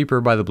Fear the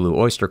Reaper by the Blue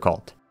Oyster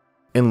Cult.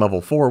 In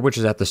level 4, which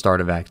is at the start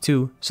of Act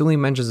 2,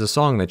 Selene mentions a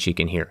song that she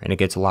can hear, and it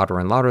gets louder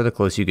and louder the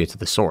closer you get to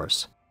the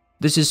source.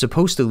 This is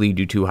supposed to lead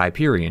you to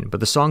Hyperion, but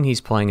the song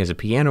he's playing is a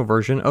piano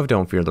version of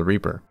Don't Fear the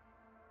Reaper.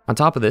 On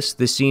top of this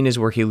scene is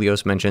where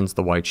Helios mentions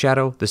the White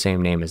Shadow, the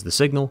same name as the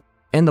signal,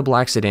 and the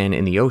black sedan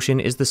in the ocean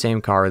is the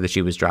same car that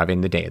she was driving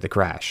the day of the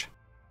crash.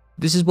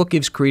 This is what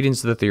gives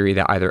credence to the theory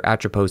that either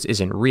Atropos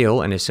isn't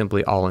real and is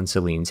simply all in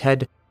Selene's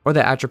head, or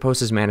that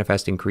Atropos is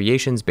manifesting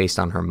creations based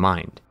on her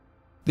mind.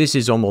 This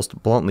is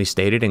almost bluntly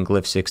stated in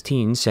Glyph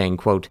 16, saying,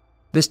 quote,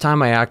 "This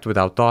time I act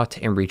without thought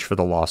and reach for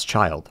the lost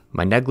child.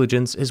 My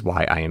negligence is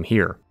why I am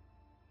here."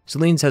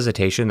 Selene's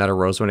hesitation that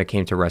arose when it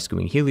came to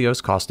rescuing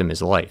Helios cost him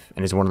his life,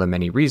 and is one of the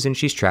many reasons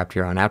she's trapped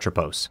here on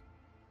Atropos.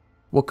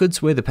 What could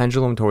sway the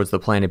pendulum towards the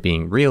planet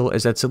being real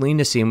is that Selene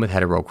is seen with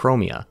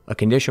heterochromia, a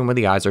condition where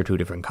the eyes are 2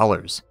 different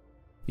colors.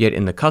 Yet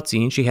in the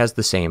cutscene, she has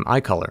the same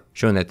eye color,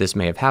 showing that this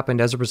may have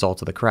happened as a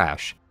result of the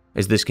crash,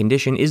 as this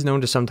condition is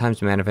known to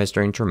sometimes manifest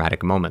during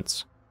traumatic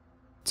moments.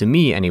 To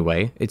me,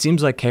 anyway, it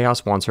seems like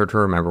Chaos wants her to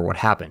remember what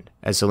happened,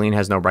 as Celine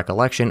has no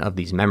recollection of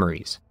these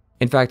memories.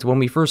 In fact, when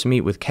we first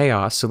meet with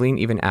Chaos, Celine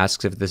even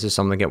asks if this is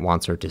something it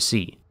wants her to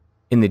see.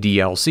 In the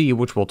DLC,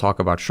 which we'll talk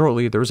about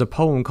shortly, there is a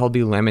poem called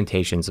the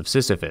Lamentations of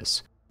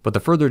Sisyphus, but the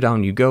further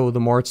down you go, the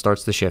more it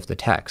starts to shift the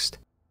text.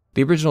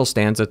 The original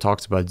stanza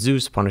talks about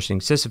Zeus punishing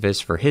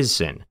Sisyphus for his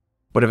sin,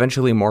 but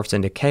eventually morphs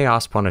into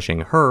Chaos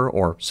punishing her,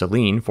 or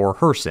Celine, for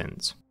her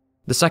sins.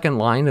 The second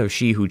line of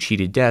She Who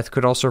Cheated Death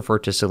could also refer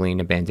to Celine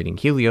abandoning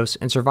Helios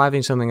and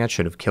surviving something that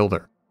should have killed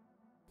her.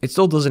 It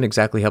still doesn't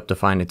exactly help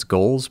define its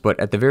goals, but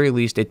at the very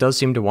least it does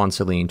seem to want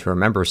Celine to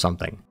remember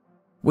something,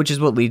 which is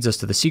what leads us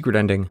to the secret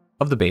ending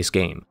of the base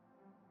game.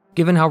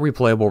 Given how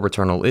replayable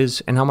Returnal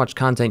is, and how much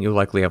content you'll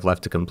likely have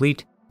left to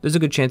complete, there's a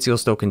good chance you'll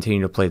still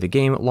continue to play the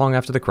game long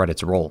after the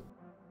credits roll.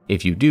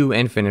 If you do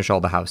and finish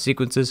all the house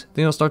sequences,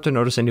 then you'll start to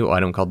notice a new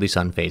item called the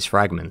Sun Phase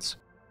Fragments.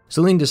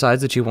 Celine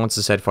decides that she wants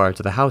to set fire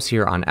to the house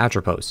here on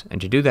Atropos, and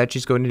to do that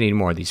she's going to need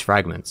more of these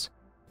fragments.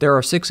 There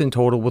are 6 in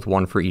total with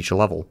 1 for each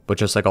level, but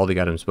just like all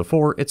the items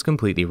before, it's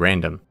completely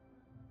random.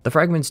 The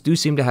fragments do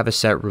seem to have a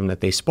set room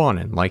that they spawn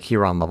in, like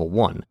here on level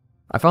 1.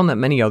 I found that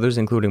many others,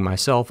 including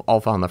myself,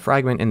 all found the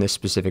fragment in this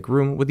specific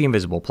room with the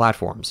invisible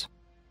platforms.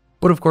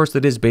 But of course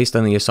that is based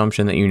on the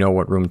assumption that you know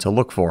what room to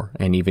look for,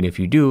 and even if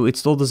you do, it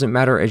still doesn't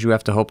matter as you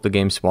have to hope the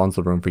game spawns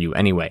the room for you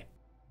anyway.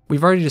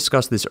 We've already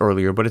discussed this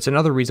earlier, but it's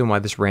another reason why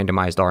this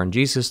randomized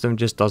RNG system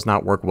just does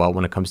not work well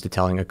when it comes to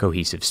telling a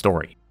cohesive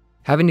story.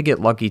 Having to get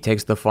lucky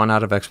takes the fun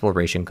out of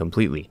exploration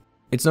completely.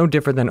 It's no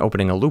different than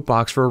opening a loot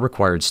box for a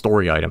required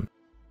story item.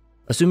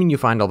 Assuming you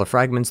find all the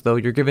fragments though,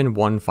 you're given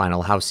one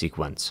final house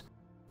sequence.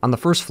 On the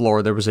first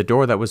floor there was a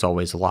door that was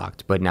always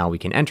locked, but now we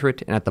can enter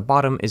it, and at the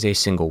bottom is a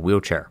single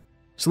wheelchair.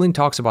 Celine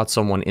talks about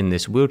someone in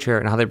this wheelchair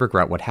and how they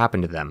regret what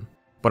happened to them,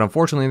 but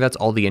unfortunately that's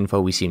all the info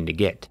we seem to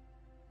get.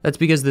 That's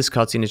because this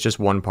cutscene is just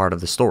one part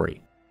of the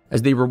story,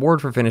 as the reward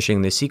for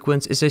finishing this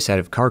sequence is a set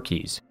of car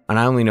keys, and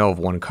I only know of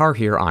one car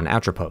here on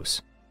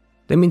Atropos.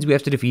 That means we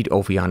have to defeat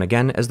Ophion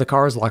again, as the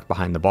car is locked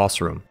behind the boss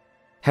room.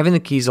 Having the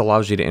keys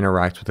allows you to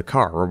interact with the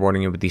car,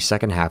 rewarding it with the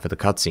second half of the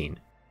cutscene,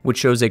 which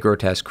shows a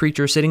grotesque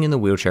creature sitting in the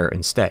wheelchair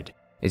instead.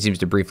 It seems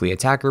to briefly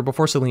attack her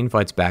before Celine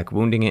fights back,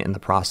 wounding it in the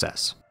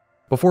process.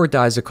 Before it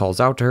dies, it calls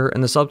out to her,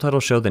 and the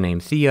subtitles show the name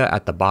Thea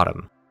at the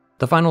bottom.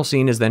 The final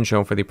scene is then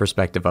shown for the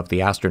perspective of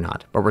the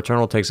astronaut, but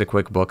Returnal takes a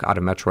quick book out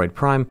of Metroid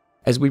Prime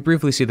as we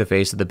briefly see the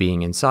face of the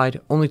being inside,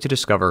 only to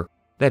discover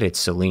that it's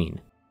Celine.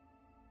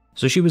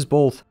 So she was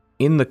both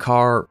in the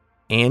car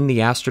and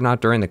the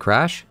astronaut during the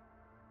crash?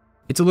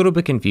 It's a little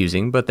bit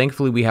confusing, but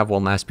thankfully we have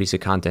one last piece of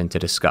content to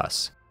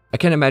discuss. I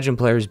can imagine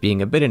players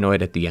being a bit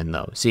annoyed at the end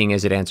though, seeing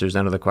as it answers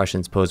none of the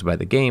questions posed by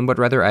the game, but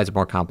rather adds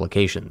more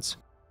complications.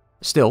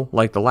 Still,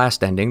 like the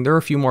last ending, there are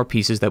a few more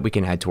pieces that we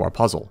can add to our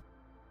puzzle.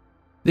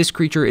 This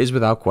creature is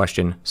without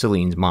question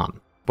Celine's mom,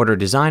 but her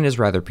design is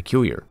rather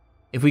peculiar.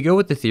 If we go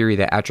with the theory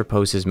that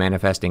Atropos is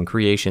manifesting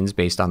creations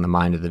based on the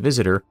mind of the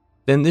visitor,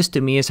 then this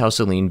to me is how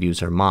Celine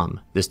views her mom,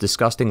 this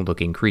disgusting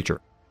looking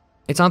creature.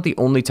 It's not the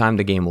only time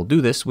the game will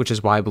do this, which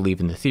is why I believe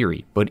in the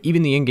theory, but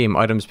even the in-game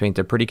items paint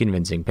a pretty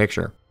convincing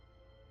picture.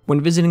 When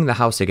visiting the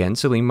house again,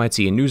 Celine might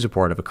see a news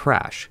report of a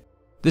crash.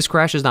 This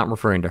crash is not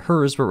referring to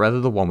hers, but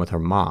rather the one with her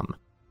mom.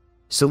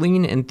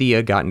 Celine and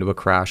Thea got into a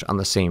crash on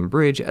the same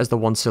bridge as the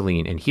one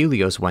Celine and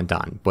Helios went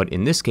on, but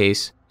in this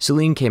case,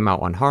 Celine came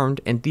out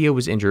unharmed and Thea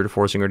was injured,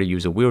 forcing her to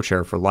use a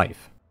wheelchair for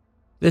life.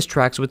 This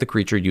tracks with the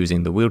creature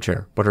using the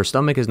wheelchair, but her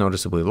stomach is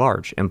noticeably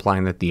large,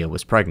 implying that Thea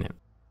was pregnant.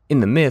 In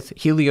the myth,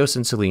 Helios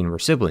and Celine were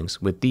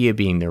siblings, with Thea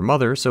being their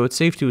mother, so it's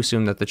safe to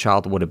assume that the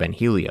child would have been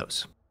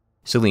Helios.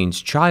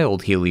 Celine's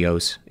child,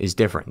 Helios, is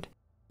different.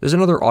 There's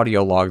another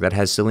audio log that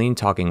has Celine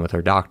talking with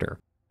her doctor.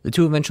 The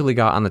two eventually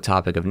got on the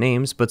topic of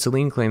names, but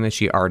Celine claimed that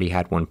she already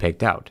had one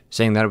picked out,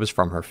 saying that it was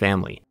from her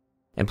family,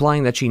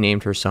 implying that she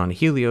named her son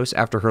Helios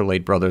after her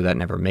late brother that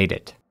never made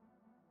it.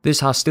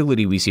 This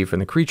hostility we see from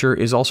the creature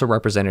is also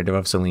representative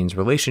of Celine's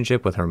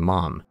relationship with her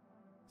mom.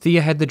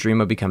 Thea had the dream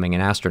of becoming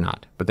an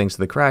astronaut, but thanks to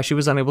the crash she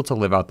was unable to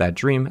live out that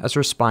dream as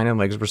her spine and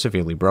legs were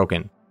severely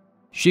broken.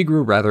 She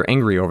grew rather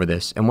angry over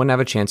this and wouldn't have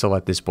a chance to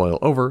let this boil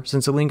over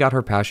since Celine got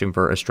her passion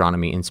for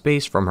astronomy and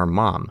space from her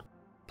mom.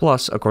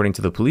 Plus, according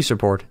to the police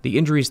report, the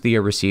injuries Thea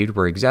received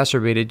were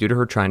exacerbated due to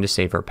her trying to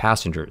save her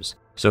passengers,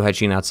 so had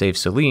she not saved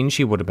Celine,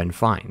 she would have been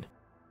fine.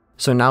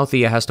 So now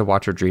Thea has to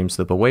watch her dreams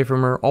slip away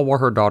from her, all while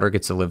her daughter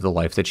gets to live the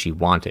life that she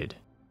wanted.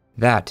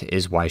 That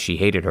is why she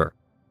hated her.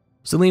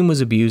 Celine was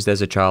abused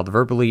as a child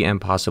verbally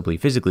and possibly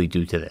physically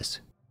due to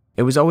this.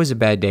 It was always a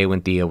bad day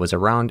when Thea was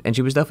around, and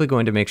she was definitely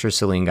going to make sure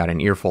Celine got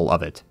an earful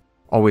of it,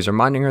 always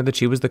reminding her that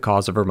she was the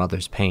cause of her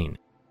mother's pain.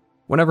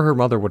 Whenever her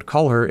mother would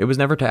call her, it was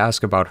never to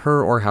ask about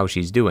her or how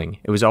she's doing,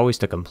 it was always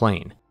to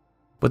complain.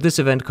 But this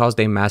event caused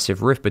a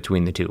massive rift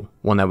between the two,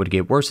 one that would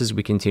get worse as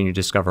we continue to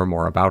discover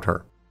more about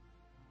her.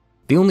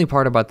 The only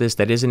part about this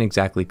that isn't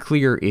exactly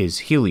clear is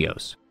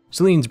Helios,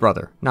 Celine's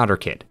brother, not her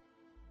kid.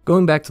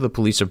 Going back to the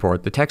police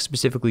report, the text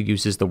specifically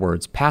uses the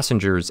words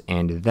passengers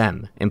and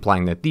them,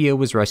 implying that Thea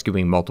was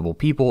rescuing multiple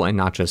people and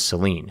not just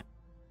Celine.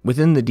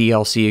 Within the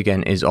DLC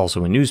again is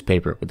also a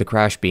newspaper, with the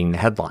crash being the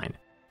headline.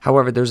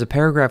 However, there's a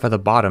paragraph at the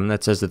bottom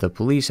that says that the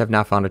police have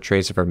not found a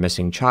trace of her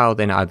missing child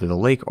in either the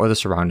lake or the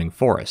surrounding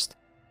forest,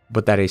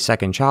 but that a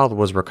second child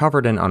was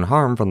recovered and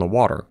unharmed from the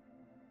water.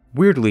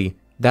 Weirdly,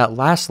 that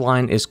last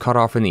line is cut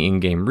off in the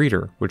in-game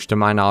reader, which to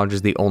my knowledge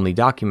is the only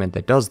document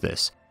that does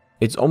this.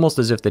 It's almost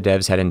as if the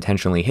devs had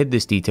intentionally hid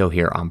this detail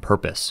here on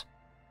purpose.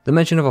 The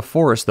mention of a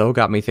forest though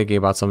got me thinking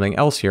about something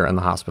else here in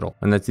the hospital,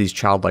 and that's these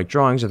childlike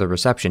drawings of the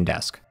reception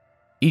desk.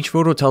 Each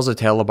photo tells a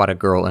tale about a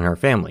girl and her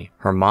family,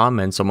 her mom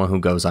and someone who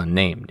goes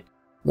unnamed.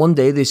 One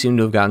day they seem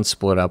to have gotten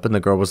split up and the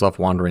girl was left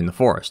wandering the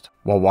forest.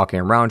 While walking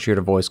around she heard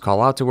a voice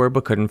call out to her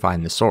but couldn't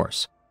find the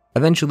source.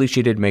 Eventually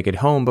she did make it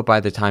home, but by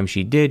the time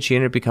she did, she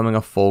ended up becoming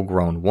a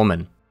full-grown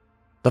woman.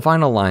 The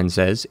final line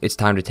says, "It's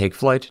time to take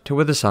flight to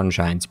where the sun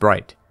shines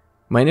bright."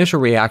 My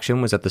initial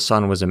reaction was that the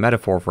sun was a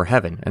metaphor for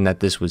heaven and that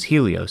this was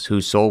Helios,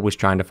 whose soul was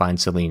trying to find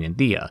Celine and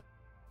Thea.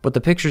 But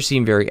the pictures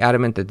seem very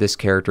adamant that this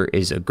character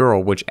is a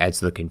girl, which adds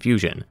to the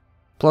confusion.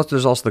 Plus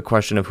there's also the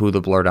question of who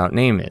the blurred out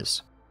name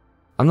is.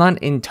 I'm not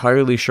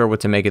entirely sure what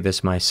to make of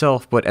this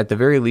myself, but at the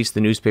very least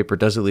the newspaper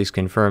does at least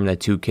confirm that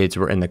 2 kids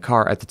were in the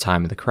car at the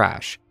time of the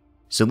crash.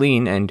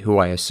 Celine and who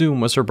I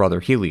assume was her brother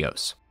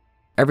Helios.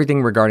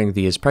 Everything regarding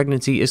Thea's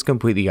pregnancy is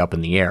completely up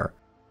in the air.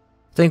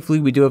 Thankfully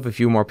we do have a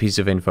few more pieces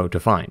of info to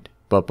find,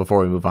 but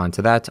before we move on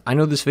to that, I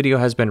know this video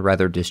has been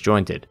rather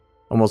disjointed,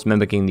 almost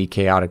mimicking the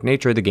chaotic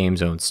nature of the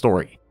game's own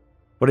story.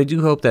 But I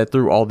do hope that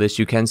through all this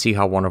you can see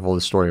how wonderful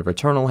the story of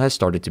Returnal has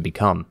started to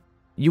become.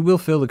 You will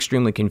feel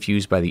extremely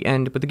confused by the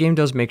end, but the game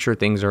does make sure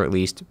things are at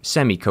least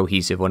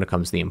semi-cohesive when it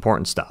comes to the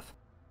important stuff.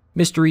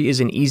 Mystery is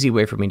an easy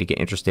way for me to get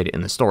interested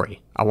in the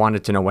story. I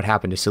wanted to know what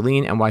happened to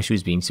Celine and why she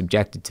was being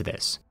subjected to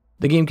this.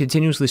 The game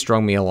continuously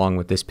strung me along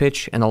with this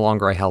pitch, and the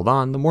longer I held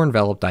on, the more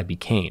enveloped I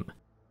became.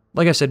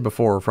 Like I said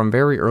before, from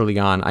very early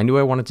on, I knew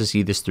I wanted to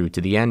see this through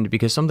to the end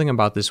because something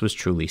about this was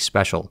truly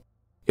special.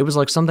 It was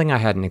like something I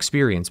hadn't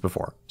experienced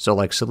before, so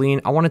like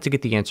Celine, I wanted to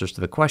get the answers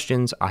to the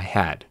questions I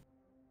had.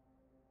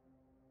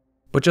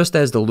 But just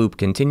as the loop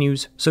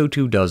continues, so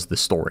too does the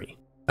story.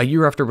 A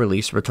year after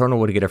release, Returnal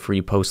would get a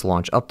free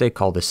post-launch update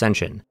called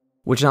Ascension,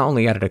 which not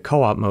only added a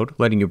co-op mode,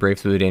 letting you brave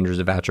through the dangers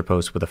of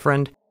Atropos with a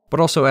friend, but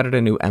also added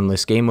a new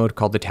endless game mode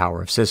called the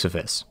Tower of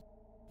Sisyphus.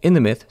 In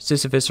the myth,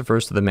 Sisyphus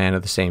refers to the man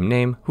of the same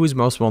name, who is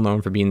most well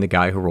known for being the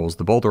guy who rolls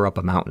the boulder up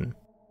a mountain.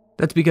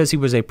 That's because he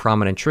was a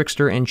prominent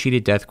trickster and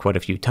cheated death quite a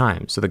few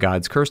times, so the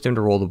gods cursed him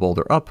to roll the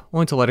boulder up,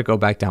 only to let it go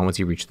back down once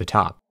he reached the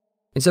top.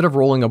 Instead of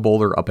rolling a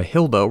boulder up a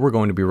hill though, we're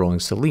going to be rolling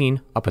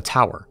Celine up a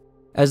tower.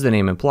 As the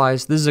name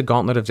implies, this is a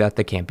gauntlet of death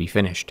that can't be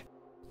finished.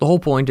 The whole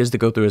point is to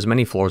go through as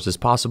many floors as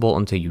possible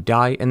until you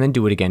die, and then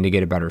do it again to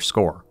get a better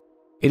score.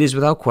 It is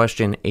without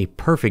question a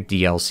perfect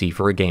DLC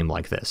for a game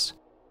like this.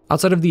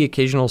 Outside of the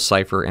occasional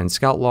cipher and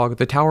scout log,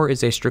 the tower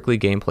is a strictly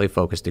gameplay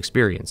focused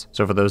experience,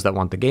 so for those that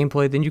want the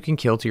gameplay, then you can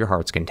kill to your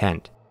heart's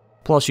content.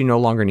 Plus you no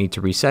longer need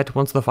to reset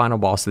once the final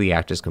boss of the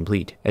act is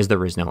complete, as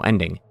there is no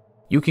ending.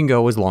 You can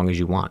go as long as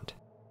you want.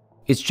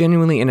 It's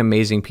genuinely an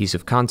amazing piece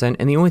of content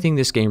and the only thing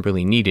this game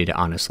really needed,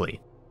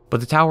 honestly. But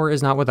the tower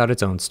is not without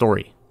its own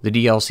story. The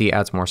DLC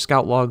adds more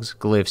scout logs,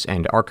 glyphs,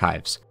 and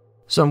archives,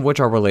 some of which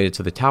are related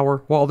to the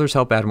tower, while others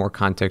help add more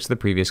context to the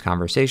previous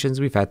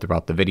conversations we've had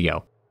throughout the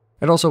video.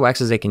 It also acts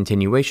as a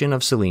continuation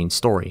of Celine's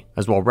story,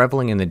 as while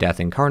reveling in the death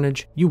and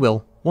carnage, you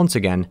will, once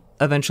again,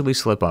 eventually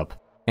slip up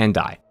and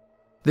die.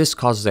 This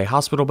causes a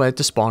hospital bed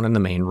to spawn in the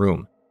main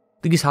room.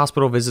 These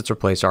hospital visits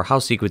replace our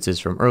house sequences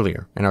from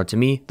earlier, and are to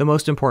me, the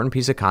most important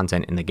piece of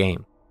content in the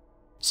game.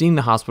 Seeing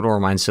the hospital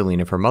reminds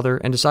Celine of her mother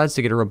and decides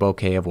to get her a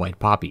bouquet of white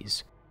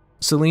poppies.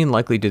 Celine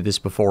likely did this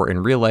before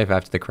in real life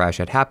after the crash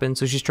had happened,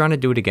 so she's trying to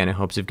do it again in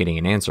hopes of getting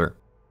an answer.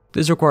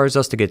 This requires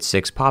us to get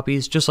 6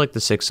 poppies, just like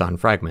the 6 sun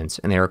fragments,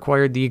 and they are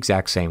acquired the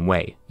exact same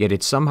way, yet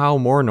it's somehow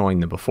more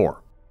annoying than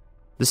before.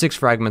 The 6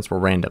 fragments were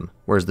random,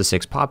 whereas the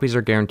 6 poppies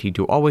are guaranteed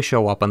to always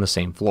show up on the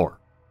same floor.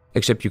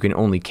 Except you can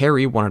only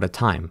carry one at a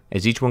time,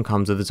 as each one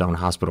comes with its own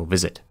hospital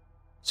visit.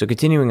 So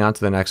continuing on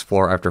to the next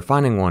floor after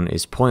finding one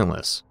is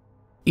pointless.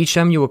 Each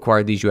time you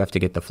acquire these you have to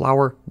get the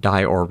flower,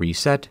 die or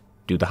reset,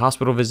 do the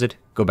hospital visit,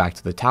 go back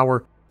to the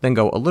tower, then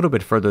go a little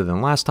bit further than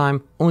last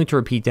time, only to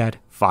repeat that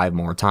 5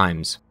 more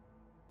times.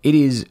 It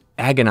is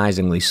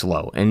agonizingly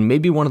slow, and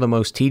maybe one of the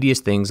most tedious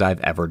things I've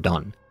ever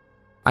done.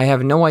 I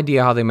have no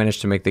idea how they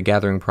managed to make the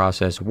gathering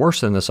process worse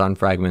than the sun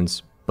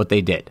fragments, but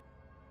they did.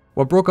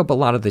 What broke up a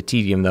lot of the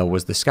tedium though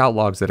was the scout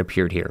logs that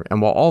appeared here,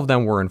 and while all of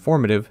them were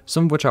informative,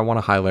 some of which I want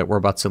to highlight were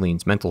about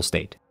Celine's mental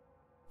state.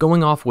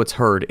 Going off what's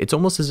heard, it's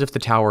almost as if the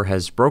tower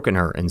has broken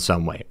her in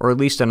some way, or at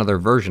least another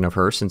version of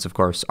her, since of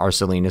course our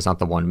Celine is not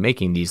the one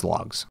making these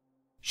logs.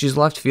 She's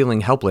left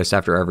feeling helpless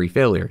after every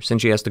failure,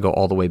 since she has to go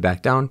all the way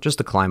back down just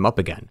to climb up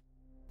again.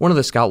 One of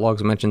the scout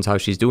logs mentions how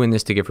she's doing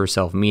this to give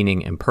herself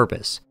meaning and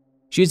purpose.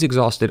 She's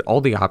exhausted all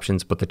the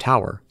options but the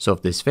tower, so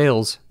if this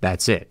fails,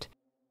 that's it.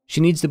 She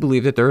needs to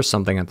believe that there is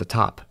something at the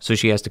top, so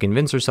she has to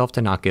convince herself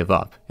to not give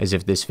up, as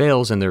if this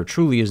fails and there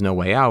truly is no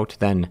way out,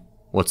 then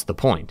what's the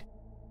point?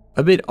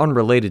 A bit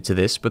unrelated to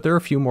this, but there are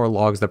a few more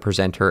logs that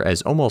present her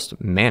as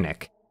almost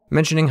manic,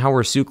 mentioning how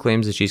her suit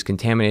claims that she's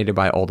contaminated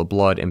by all the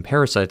blood and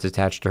parasites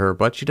attached to her,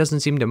 but she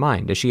doesn't seem to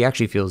mind, as she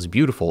actually feels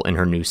beautiful in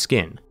her new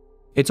skin.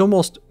 It's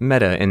almost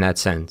meta in that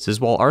sense, as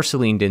while our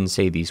Celine didn't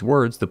say these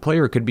words, the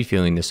player could be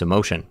feeling this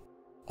emotion.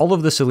 All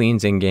of the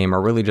Celines in-game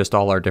are really just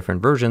all our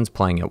different versions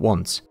playing at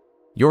once.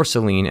 Your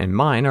Celine and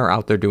mine are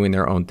out there doing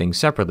their own thing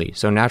separately,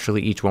 so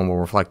naturally each one will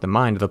reflect the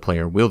mind of the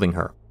player wielding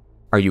her.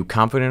 Are you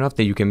confident enough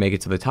that you can make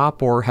it to the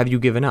top, or have you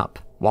given up,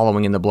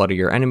 wallowing in the blood of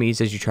your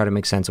enemies as you try to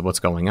make sense of what's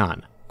going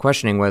on,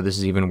 questioning whether this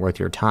is even worth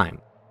your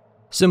time?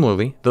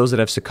 Similarly, those that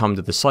have succumbed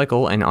to the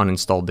cycle and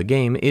uninstalled the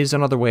game is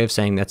another way of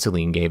saying that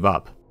Celine gave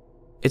up.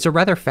 It's a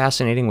rather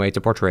fascinating way to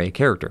portray a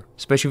character,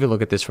 especially if you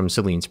look at this from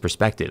Celine's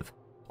perspective.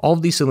 All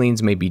of these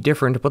Celines may be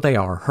different, but they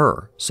are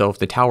her, so if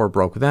the tower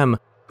broke them,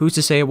 who's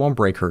to say it won't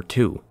break her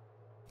too?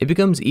 It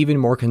becomes even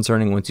more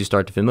concerning once you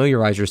start to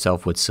familiarize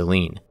yourself with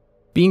Celine.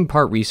 Being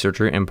part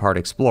researcher and part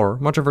explorer,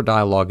 much of her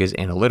dialogue is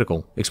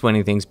analytical,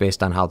 explaining things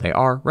based on how they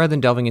are, rather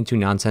than delving into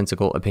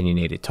nonsensical,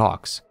 opinionated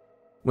talks.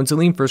 When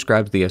Celine first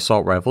grabs the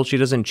assault rifle, she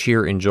doesn't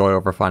cheer in joy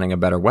over finding a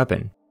better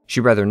weapon. She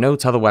rather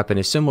notes how the weapon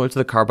is similar to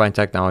the carbine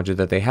technology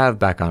that they have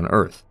back on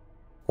Earth.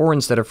 Or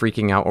instead of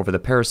freaking out over the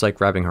parasite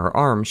grabbing her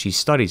arm, she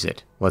studies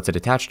it, lets it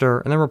attach to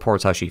her, and then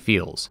reports how she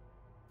feels.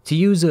 To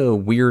use a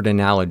weird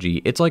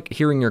analogy, it's like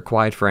hearing your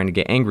quiet friend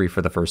get angry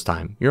for the first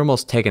time. You're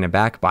almost taken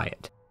aback by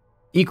it.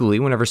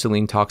 Equally, whenever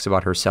Celine talks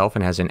about herself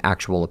and has an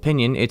actual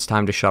opinion, it's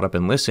time to shut up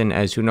and listen,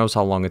 as who knows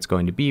how long it's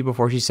going to be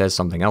before she says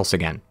something else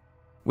again.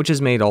 Which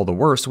is made all the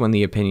worse when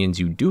the opinions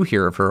you do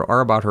hear of her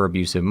are about her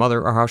abusive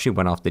mother or how she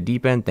went off the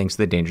deep end thanks to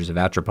the dangers of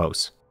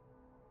Atropos.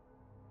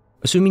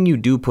 Assuming you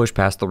do push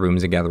past the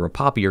rooms and gather a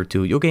poppy or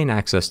two, you'll gain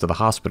access to the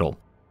hospital.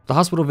 The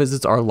hospital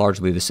visits are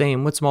largely the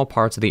same, with small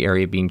parts of the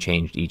area being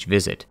changed each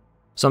visit.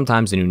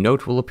 Sometimes a new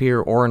note will appear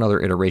or another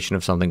iteration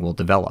of something will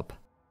develop.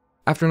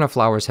 After enough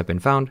flowers have been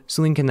found,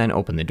 Celine can then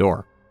open the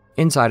door.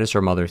 Inside is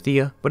her mother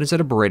Thea, but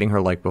instead of berating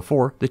her like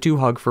before, the two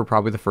hug for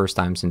probably the first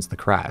time since the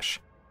crash.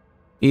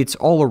 It's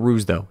all a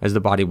ruse though, as the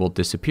body will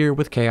disappear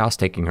with chaos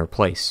taking her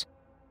place.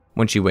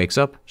 When she wakes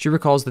up, she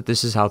recalls that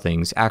this is how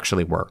things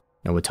actually were.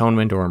 No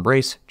atonement or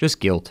embrace, just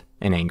guilt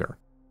and anger.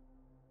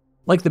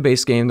 Like the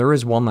base game, there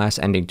is one last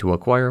ending to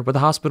acquire, but the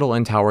hospital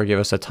and tower give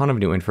us a ton of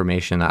new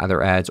information that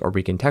either adds or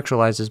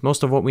recontextualizes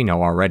most of what we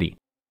know already.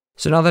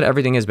 So now that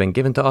everything has been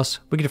given to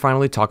us, we can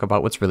finally talk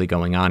about what's really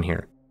going on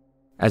here.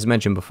 As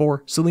mentioned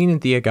before, Celine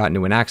and Thea got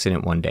into an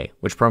accident one day,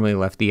 which permanently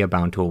left Thea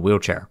bound to a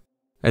wheelchair.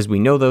 As we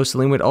know though,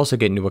 Celine would also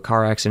get into a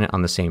car accident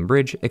on the same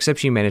bridge, except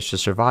she managed to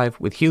survive,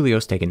 with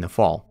Helios taking the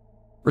fall.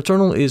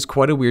 Returnal is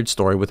quite a weird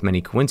story with many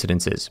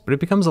coincidences, but it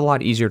becomes a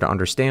lot easier to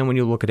understand when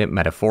you look at it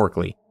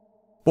metaphorically.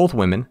 Both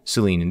women,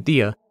 Celine and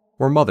Thea,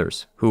 were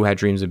mothers who had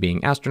dreams of being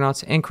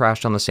astronauts and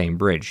crashed on the same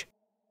bridge.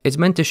 It's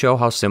meant to show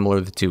how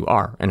similar the two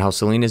are, and how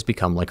Celine has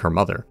become like her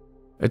mother.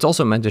 It's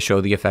also meant to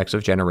show the effects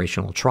of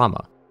generational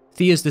trauma.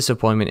 Thea's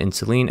disappointment in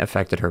Celine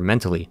affected her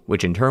mentally,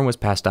 which in turn was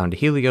passed down to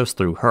Helios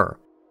through her,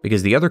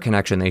 because the other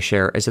connection they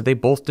share is that they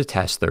both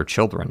detest their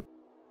children.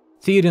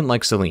 Thea didn't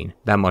like Celine,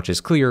 that much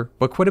is clear,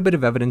 but quite a bit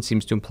of evidence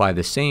seems to imply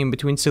the same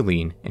between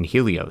Celine and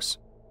Helios.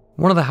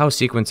 One of the house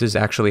sequences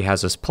actually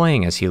has us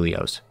playing as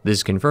Helios. This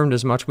is confirmed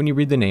as much when you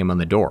read the name on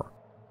the door.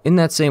 In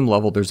that same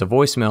level, there's a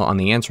voicemail on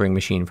the answering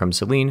machine from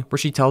Celine where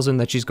she tells him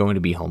that she's going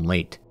to be home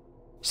late.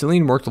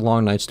 Celine worked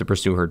long nights to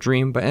pursue her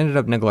dream, but ended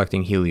up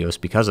neglecting Helios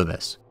because of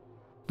this.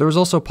 There was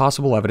also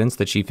possible evidence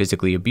that she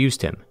physically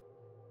abused him.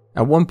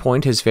 At one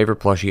point, his favorite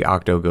plushie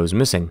Octo goes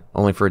missing,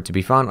 only for it to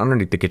be found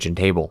underneath the kitchen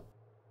table.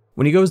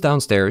 When he goes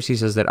downstairs, he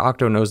says that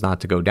Octo knows not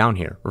to go down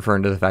here,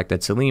 referring to the fact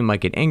that Celine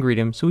might get angry at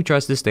him, so he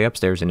tries to stay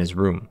upstairs in his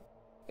room.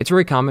 It's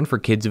very common for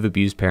kids of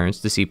abused parents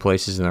to see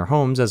places in their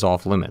homes as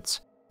off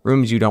limits.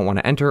 Rooms you don't want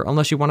to enter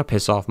unless you want to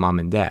piss off mom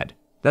and dad.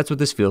 That's what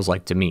this feels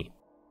like to me.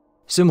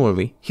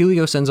 Similarly,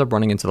 Helios ends up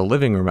running into the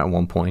living room at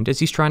one point as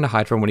he's trying to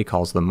hide from what he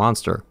calls the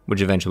monster,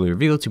 which eventually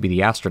revealed to be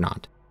the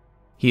astronaut.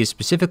 He is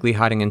specifically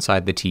hiding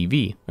inside the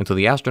TV until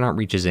the astronaut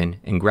reaches in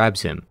and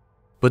grabs him.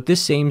 But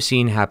this same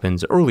scene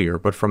happens earlier,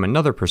 but from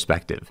another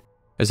perspective,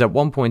 as at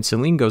one point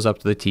Celine goes up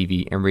to the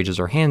TV and reaches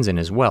her hands in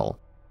as well.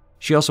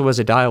 She also has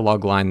a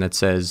dialogue line that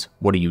says,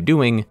 "What are you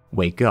doing?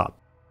 Wake up."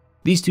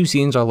 These two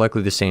scenes are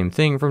likely the same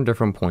thing from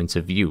different points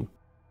of view.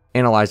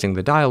 Analyzing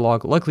the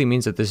dialogue likely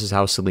means that this is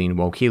how Celine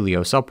woke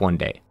Helios up one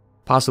day,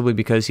 possibly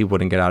because he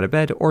wouldn't get out of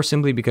bed or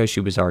simply because she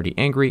was already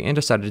angry and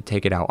decided to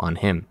take it out on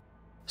him.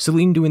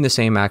 Celine doing the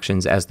same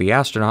actions as the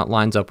astronaut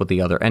lines up with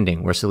the other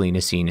ending where Celine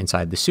is seen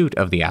inside the suit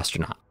of the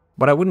astronaut,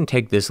 but I wouldn't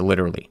take this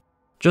literally.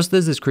 Just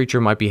as this creature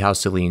might be how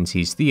Celine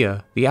sees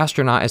Thea, the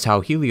astronaut is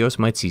how Helios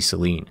might see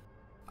Celine.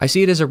 I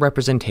see it as a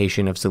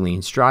representation of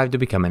Celine's drive to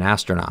become an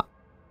astronaut.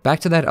 Back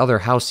to that other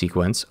house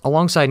sequence,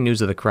 alongside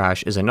news of the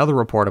crash is another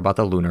report about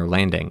the lunar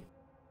landing.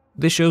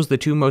 This shows the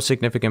two most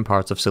significant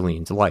parts of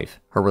Celine's life,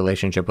 her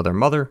relationship with her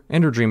mother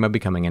and her dream of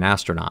becoming an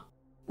astronaut.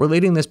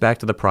 Relating this back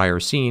to the prior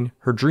scene,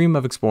 her dream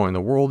of exploring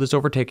the world is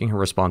overtaking her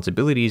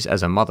responsibilities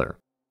as a mother,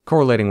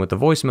 correlating with the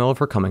voicemail of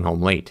her coming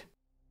home late.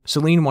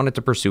 Celine wanted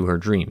to pursue her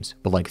dreams,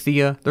 but like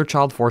Thea, their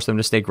child forced them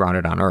to stay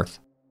grounded on Earth.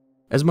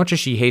 As much as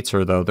she hates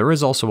her though, there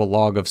is also a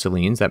log of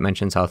Celine's that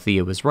mentions how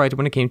Thea was right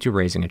when it came to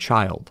raising a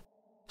child.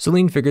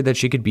 Celine figured that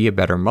she could be a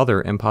better mother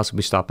and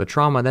possibly stop the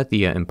trauma that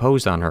Thea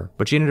imposed on her,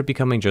 but she ended up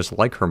becoming just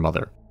like her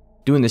mother,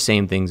 doing the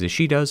same things as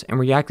she does and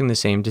reacting the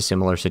same to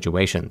similar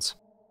situations.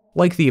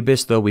 Like the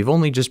Abyss though, we've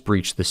only just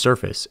breached the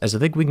surface, as I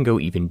think we can go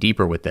even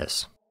deeper with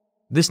this.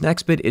 This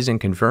next bit isn't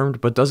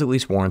confirmed, but does at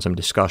least warrant some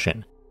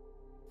discussion.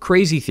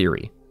 Crazy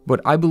theory, but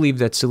I believe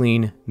that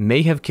Celine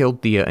may have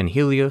killed Thea and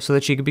Helio so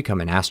that she could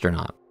become an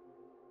astronaut.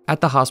 At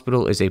the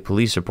hospital is a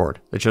police report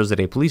that shows that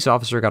a police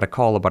officer got a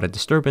call about a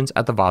disturbance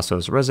at the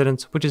Vassos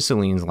residence, which is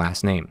Celine's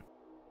last name.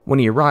 When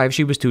he arrived,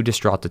 she was too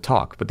distraught to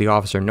talk, but the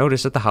officer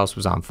noticed that the house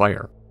was on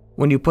fire.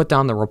 When you put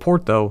down the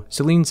report though,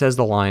 Celine says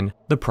the line,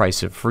 "The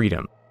price of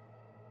freedom."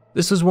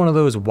 This was one of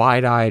those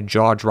wide-eyed,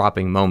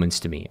 jaw-dropping moments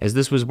to me, as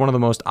this was one of the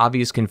most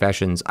obvious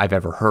confessions I've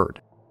ever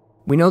heard.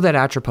 We know that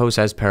Atropos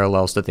has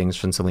parallels to things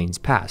from Celine's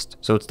past,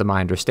 so it's to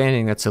my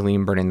understanding that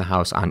Celine burning the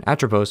house on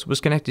Atropos was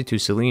connected to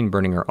Celine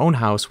burning her own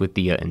house with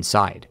Thea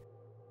inside.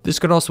 This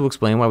could also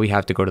explain why we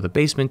have to go to the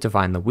basement to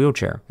find the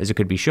wheelchair, as it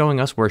could be showing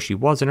us where she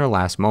was in her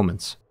last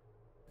moments.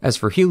 As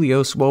for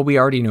Helios, well, we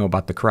already know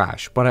about the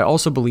crash, but I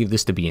also believe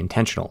this to be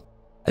intentional.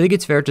 I think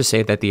it's fair to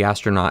say that the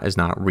astronaut is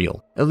not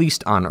real, at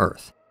least on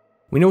Earth.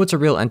 We know it's a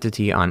real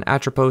entity on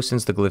Atropos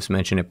since the glyphs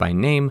mention it by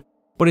name,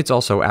 but it's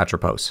also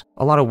Atropos.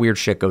 A lot of weird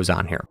shit goes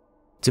on here.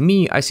 To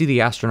me, I see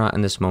the astronaut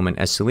in this moment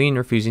as Celine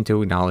refusing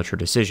to acknowledge her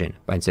decision,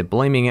 by instead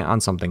blaming it on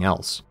something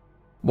else,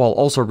 while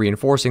also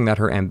reinforcing that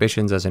her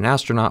ambitions as an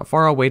astronaut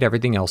far outweighed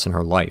everything else in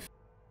her life,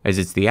 as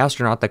it's the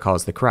astronaut that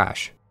caused the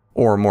crash,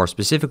 or more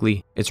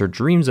specifically, it's her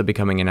dreams of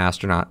becoming an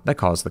astronaut that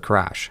caused the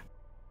crash.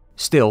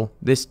 Still,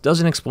 this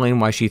doesn't explain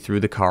why she threw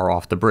the car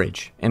off the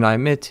bridge, and I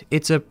admit,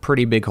 it's a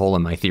pretty big hole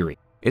in my theory.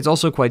 It's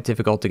also quite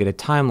difficult to get a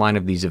timeline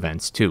of these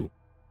events too.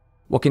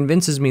 What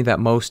convinces me that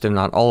most, if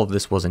not all of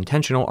this was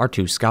intentional are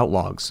two scout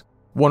logs.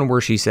 One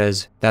where she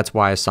says, "That's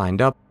why I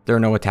signed up, there are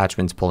no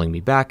attachments pulling me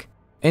back,"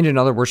 and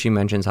another where she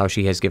mentions how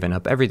she has given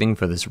up everything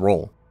for this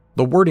role.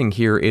 The wording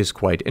here is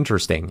quite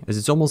interesting, as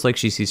it's almost like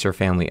she sees her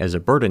family as a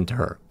burden to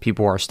her.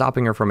 People are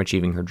stopping her from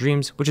achieving her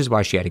dreams, which is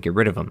why she had to get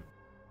rid of them.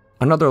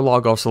 Another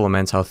log also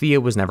laments how Thea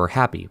was never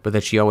happy, but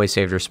that she always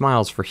saved her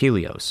smiles for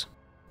Helios.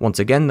 Once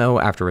again though,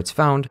 after it's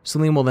found,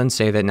 Celine will then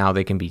say that now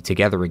they can be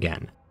together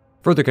again,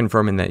 further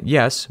confirming that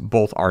yes,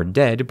 both are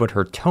dead, but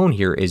her tone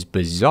here is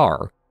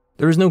bizarre.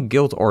 There is no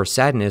guilt or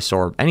sadness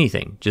or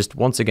anything, just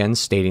once again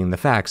stating the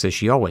facts as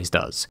she always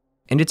does.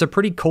 And it's a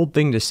pretty cold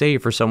thing to say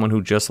for someone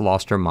who just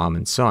lost her mom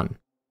and son.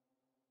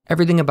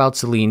 Everything about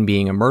Celine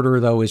being a murderer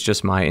though is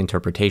just my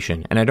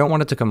interpretation, and I don't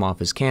want it to come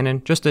off as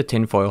canon, just a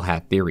tinfoil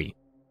hat theory.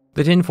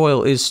 The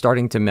tinfoil is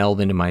starting to meld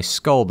into my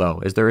skull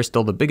though, as there is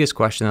still the biggest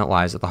question that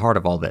lies at the heart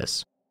of all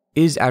this.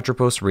 Is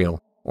Atropos real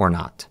or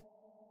not?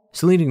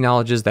 Celine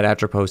acknowledges that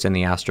Atropos and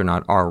the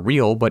astronaut are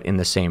real, but in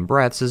the same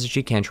breath says that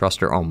she can't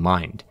trust her own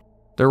mind.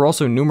 There are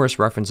also numerous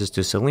references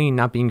to Celine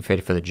not being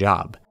fit for the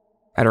job.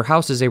 At her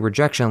house is a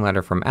rejection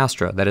letter from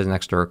Astra that is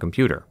next to her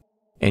computer.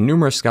 And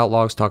numerous scout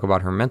logs talk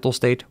about her mental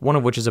state, one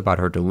of which is about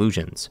her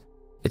delusions.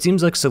 It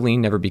seems like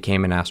Celine never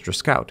became an Astra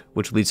scout,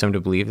 which leads some to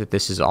believe that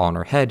this is all in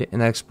her head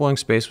and that exploring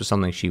space was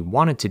something she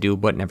wanted to do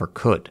but never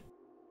could.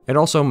 It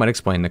also might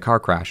explain the car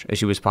crash, as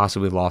she was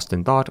possibly lost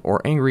in thought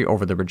or angry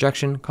over the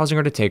rejection, causing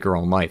her to take her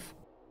own life.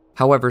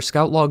 However,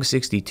 Scout Log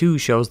 62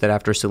 shows that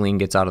after Celine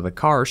gets out of the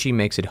car, she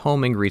makes it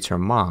home and greets her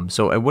mom,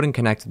 so it wouldn't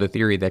connect to the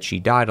theory that she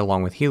died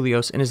along with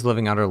Helios and is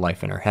living out her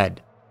life in her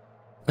head.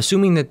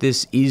 Assuming that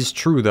this is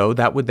true though,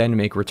 that would then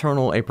make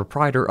Returnal a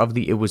proprietor of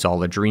the "it was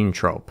all a dream"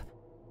 trope.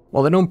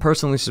 While I don't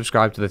personally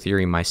subscribe to the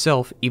theory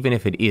myself, even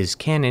if it is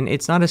canon,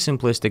 it's not as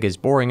simplistic as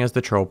boring as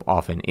the trope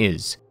often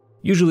is.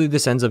 Usually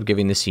this ends up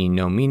giving the scene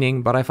no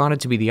meaning, but I found it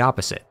to be the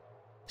opposite.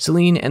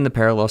 Celine and the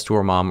parallels to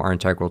her mom are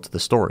integral to the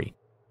story,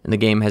 and the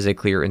game has a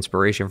clear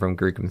inspiration from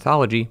Greek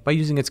mythology by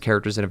using its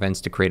characters and events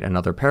to create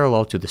another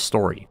parallel to the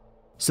story.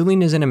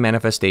 Celine is in a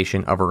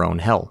manifestation of her own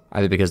hell,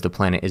 either because the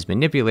planet is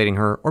manipulating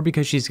her or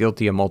because she's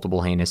guilty of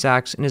multiple heinous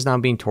acts and is now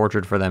being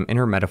tortured for them in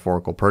her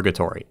metaphorical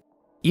purgatory.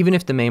 Even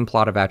if the main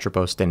plot of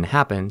Atropos didn't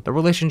happen, the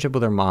relationship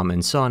with her mom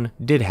and son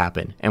did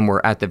happen, and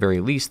were at the very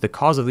least the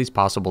cause of these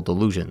possible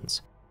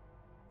delusions.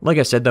 Like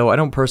I said though, I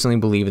don't personally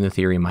believe in the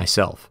theory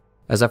myself,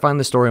 as I find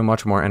the story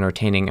much more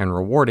entertaining and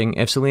rewarding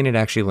if Celine had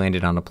actually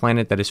landed on a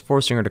planet that is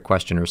forcing her to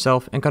question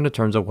herself and come to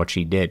terms with what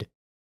she did.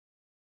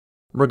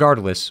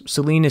 Regardless,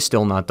 Celine is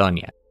still not done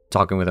yet.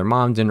 Talking with her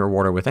mom didn't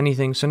reward her with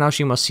anything, so now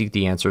she must seek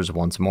the answers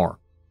once more.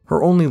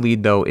 Her only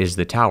lead though is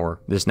the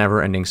tower, this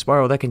never-ending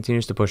spiral that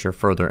continues to push her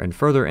further and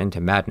further into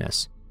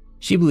madness.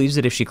 She believes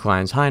that if she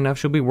climbs high enough,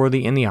 she'll be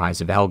worthy in the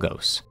eyes of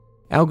Algos.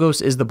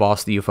 Algos is the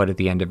boss that you fight at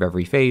the end of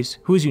every phase,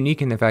 who is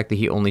unique in the fact that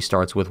he only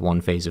starts with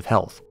one phase of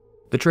health.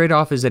 The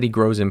trade-off is that he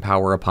grows in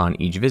power upon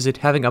each visit,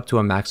 having up to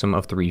a maximum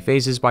of 3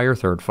 phases by your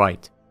third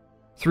fight.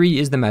 3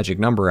 is the magic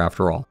number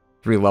after all,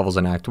 3 levels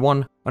in Act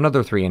 1,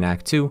 another 3 in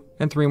Act 2,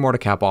 and 3 more to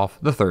cap off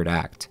the 3rd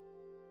act.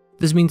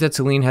 This means that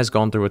Celine has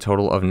gone through a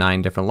total of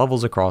 9 different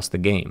levels across the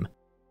game,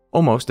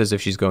 almost as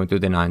if she's going through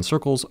the 9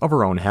 circles of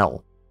her own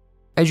hell.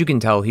 As you can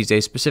tell, he's a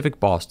specific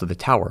boss to the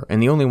tower,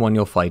 and the only one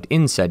you'll fight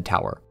in said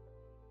tower.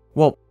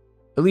 Well,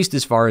 at least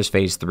as far as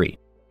Phase 3.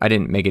 I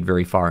didn't make it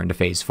very far into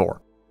Phase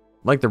 4.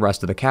 Like the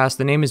rest of the cast,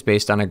 the name is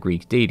based on a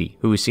Greek deity,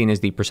 who is seen as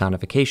the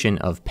personification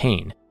of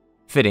pain.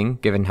 Fitting,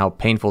 given how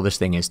painful this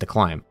thing is to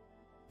climb.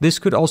 This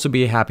could also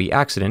be a happy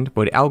accident,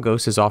 but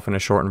algos is often a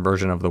shortened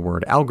version of the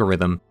word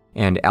algorithm,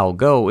 and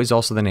algo is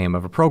also the name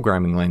of a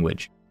programming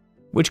language,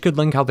 which could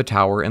link how the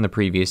tower in the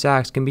previous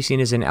acts can be seen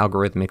as an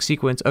algorithmic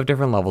sequence of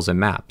different levels and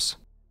maps.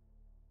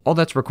 All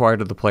that's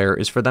required of the player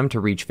is for them to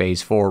reach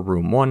Phase 4,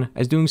 Room 1,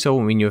 as doing so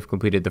will mean you have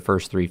completed the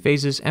first 3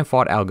 phases and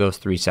fought Algos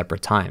 3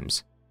 separate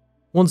times.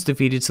 Once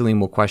defeated, Celine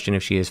will question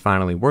if she is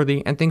finally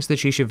worthy and thinks that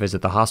she should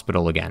visit the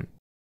hospital again.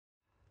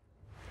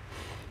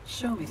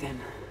 Show me then.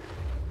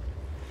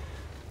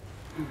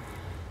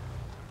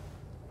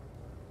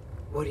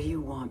 What do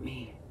you want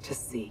me to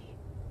see?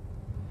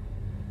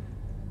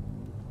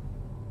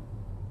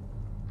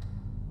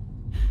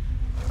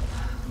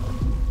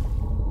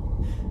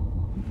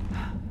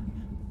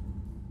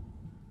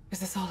 Is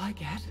this all I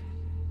get?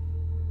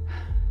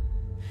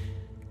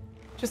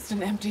 Just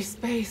an empty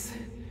space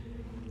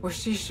where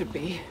she should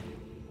be.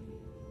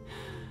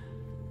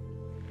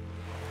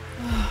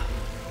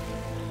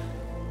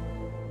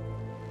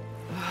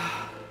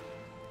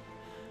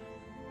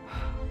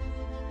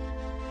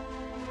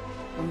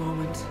 A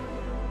moment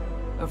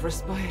of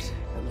respite,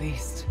 at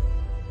least.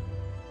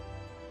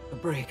 A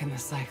break in the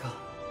cycle.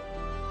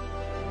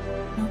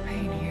 No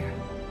pain here.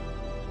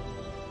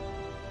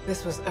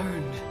 This was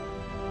earned.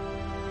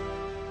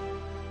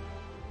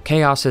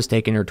 Chaos has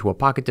taken her to a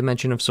pocket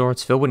dimension of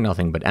sorts filled with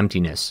nothing but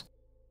emptiness.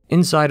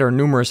 Inside are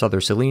numerous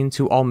other Celines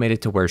who all made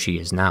it to where she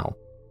is now.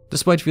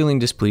 Despite feeling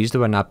displeased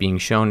about not being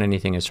shown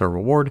anything as her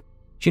reward,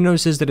 she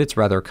notices that it's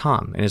rather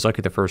calm and is like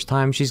the first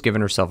time she's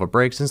given herself a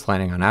break since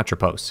landing on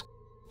Atropos.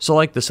 So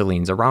like the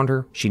Celines around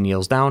her, she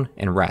kneels down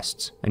and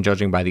rests, and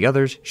judging by the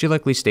others, she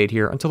likely stayed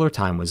here until her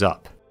time was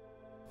up.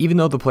 Even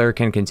though the player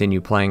can continue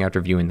playing after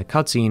viewing the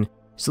cutscene,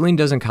 Celine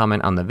doesn't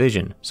comment on the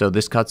vision, so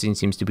this cutscene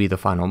seems to be the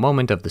final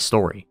moment of the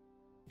story.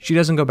 She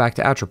doesn't go back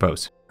to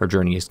Atropos, her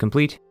journey is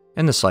complete,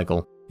 and the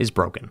cycle is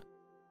broken.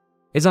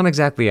 It's not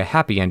exactly a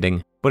happy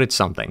ending, but it's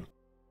something.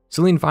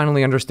 Celine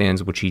finally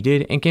understands what she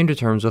did and came to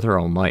terms with her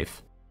own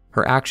life.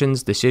 Her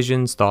actions,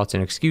 decisions, thoughts,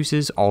 and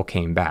excuses all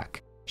came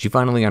back. She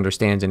finally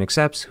understands and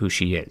accepts who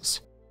she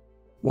is.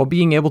 While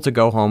being able to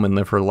go home and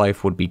live her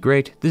life would be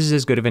great, this is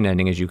as good of an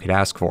ending as you could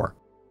ask for.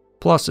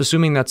 Plus,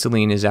 assuming that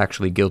Celine is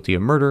actually guilty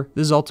of murder,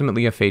 this is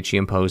ultimately a fate she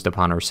imposed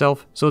upon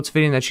herself, so it's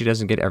fitting that she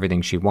doesn't get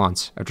everything she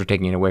wants, after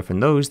taking it away from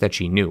those that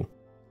she knew.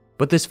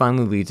 But this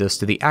finally leads us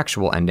to the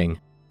actual ending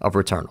of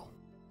Returnal.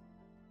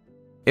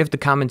 If the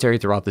commentary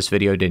throughout this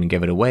video didn't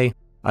give it away,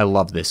 I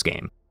love this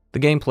game. The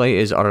gameplay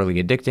is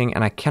utterly addicting,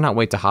 and I cannot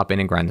wait to hop in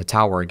and grind the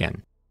tower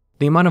again.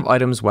 The amount of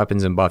items,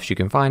 weapons, and buffs you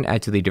can find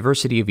add to the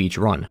diversity of each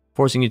run,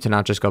 forcing you to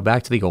not just go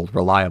back to the old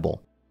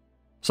reliable.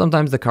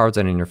 Sometimes the cards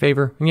aren't in your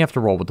favor, and you have to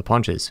roll with the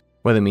punches,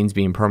 whether it means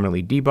being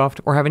permanently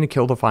debuffed or having to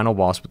kill the final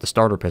boss with the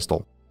starter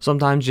pistol.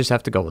 Sometimes you just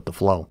have to go with the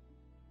flow.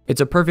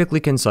 It's a perfectly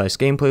concise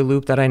gameplay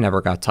loop that I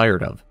never got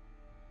tired of.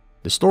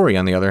 The story,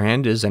 on the other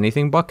hand, is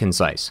anything but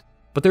concise,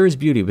 but there is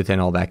beauty within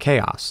all that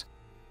chaos.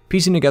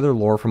 Piecing together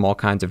lore from all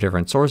kinds of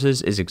different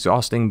sources is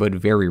exhausting but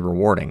very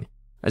rewarding,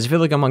 as I feel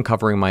like I'm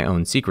uncovering my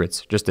own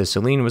secrets, just as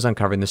Celine was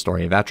uncovering the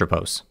story of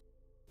Atropos.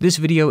 This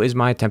video is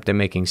my attempt at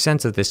making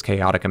sense of this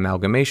chaotic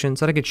amalgamation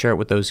so that I could share it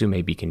with those who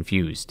may be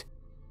confused.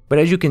 But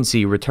as you can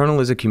see,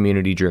 Returnal is a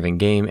community-driven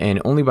game, and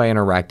only by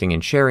interacting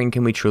and sharing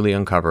can we truly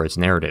uncover its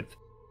narrative.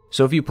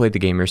 So if you played the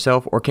game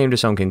yourself or came to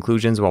some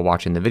conclusions while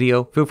watching the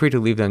video, feel free to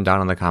leave them down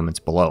in the comments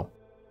below.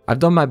 I've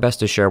done my best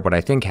to share what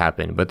I think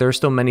happened, but there are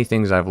still many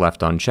things I've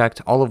left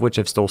unchecked, all of which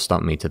have still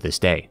stumped me to this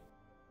day.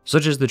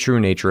 Such as the true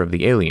nature of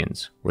the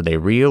aliens. Were they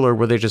real, or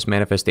were they just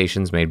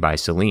manifestations made by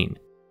Celine?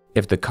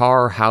 If the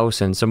car,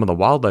 house, and some of the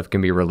wildlife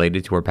can be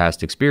related to her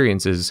past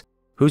experiences,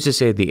 who's to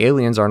say the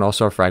aliens aren't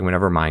also a fragment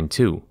of her mind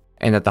too,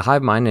 and that the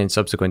hive mind and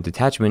subsequent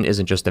detachment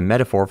isn't just a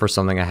metaphor for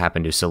something that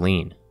happened to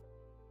Celine?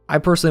 I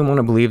personally want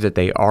to believe that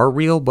they are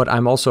real, but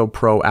I'm also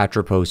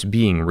pro-Atropos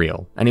being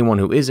real. Anyone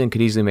who isn't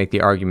could easily make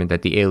the argument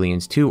that the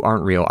aliens too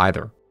aren't real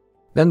either.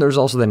 Then there's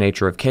also the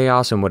nature of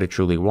chaos and what it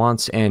truly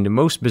wants, and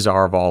most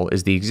bizarre of all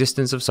is the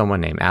existence of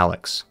someone named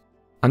Alex.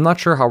 I'm not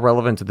sure how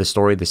relevant to the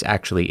story this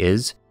actually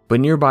is, but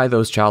nearby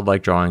those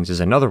childlike drawings is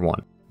another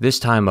one, this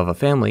time of a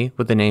family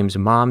with the names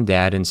Mom,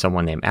 Dad, and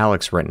someone named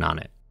Alex written on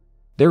it.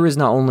 There is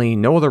not only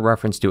no other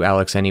reference to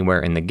Alex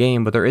anywhere in the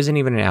game, but there isn't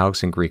even an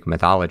Alex in Greek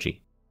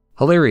mythology.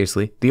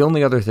 Hilariously, the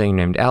only other thing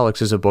named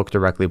Alex is a book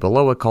directly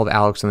below it called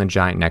Alex and the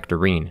Giant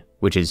Nectarine,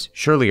 which is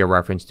surely a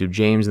reference to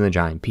James and the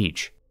Giant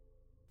Peach.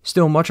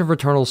 Still, much of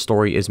Returnal's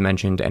story is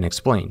mentioned and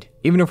explained,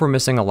 even if we're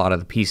missing a lot of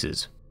the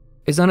pieces.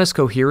 It's not as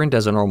coherent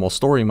as a normal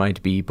story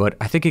might be, but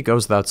I think it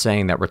goes without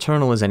saying that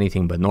Returnal is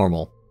anything but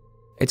normal.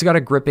 It's got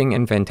a gripping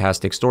and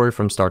fantastic story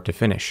from start to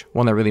finish,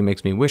 one that really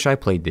makes me wish I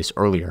played this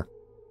earlier.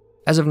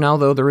 As of now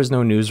though, there is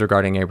no news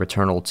regarding a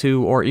Returnal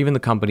 2 or even the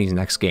company's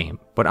next game,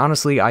 but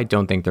honestly I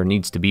don't think there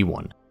needs to be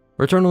one.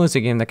 Returnal is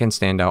a game that can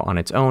stand out on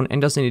its own and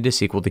doesn't need a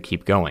sequel to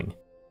keep going.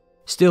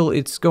 Still,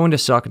 it's going to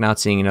suck not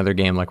seeing another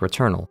game like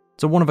Returnal.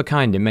 It's a one of a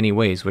kind in many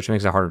ways, which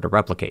makes it harder to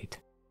replicate.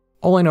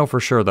 All I know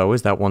for sure though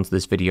is that once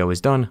this video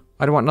is done,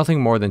 I'd want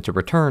nothing more than to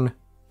return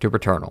to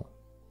Returnal.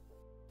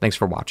 Thanks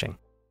for watching.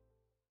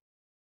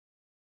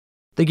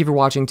 Thank you for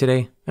watching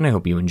today, and I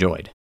hope you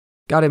enjoyed.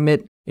 Gotta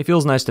admit, it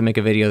feels nice to make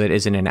a video that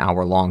isn't an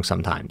hour long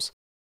sometimes.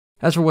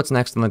 As for what's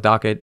next on the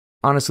docket,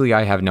 honestly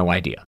I have no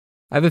idea.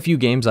 I have a few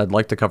games I'd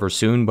like to cover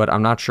soon, but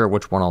I'm not sure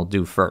which one I'll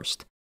do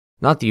first.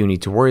 Not that you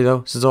need to worry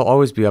though, since I'll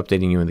always be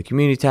updating you in the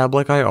community tab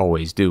like I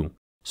always do.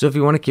 So if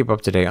you want to keep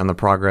up to date on the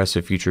progress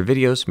of future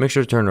videos, make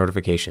sure to turn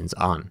notifications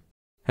on.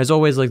 As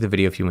always, like the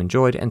video if you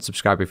enjoyed, and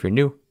subscribe if you're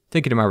new.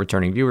 Thank you to my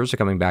returning viewers for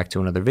coming back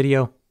to another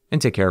video, and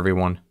take care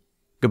everyone.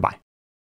 Goodbye.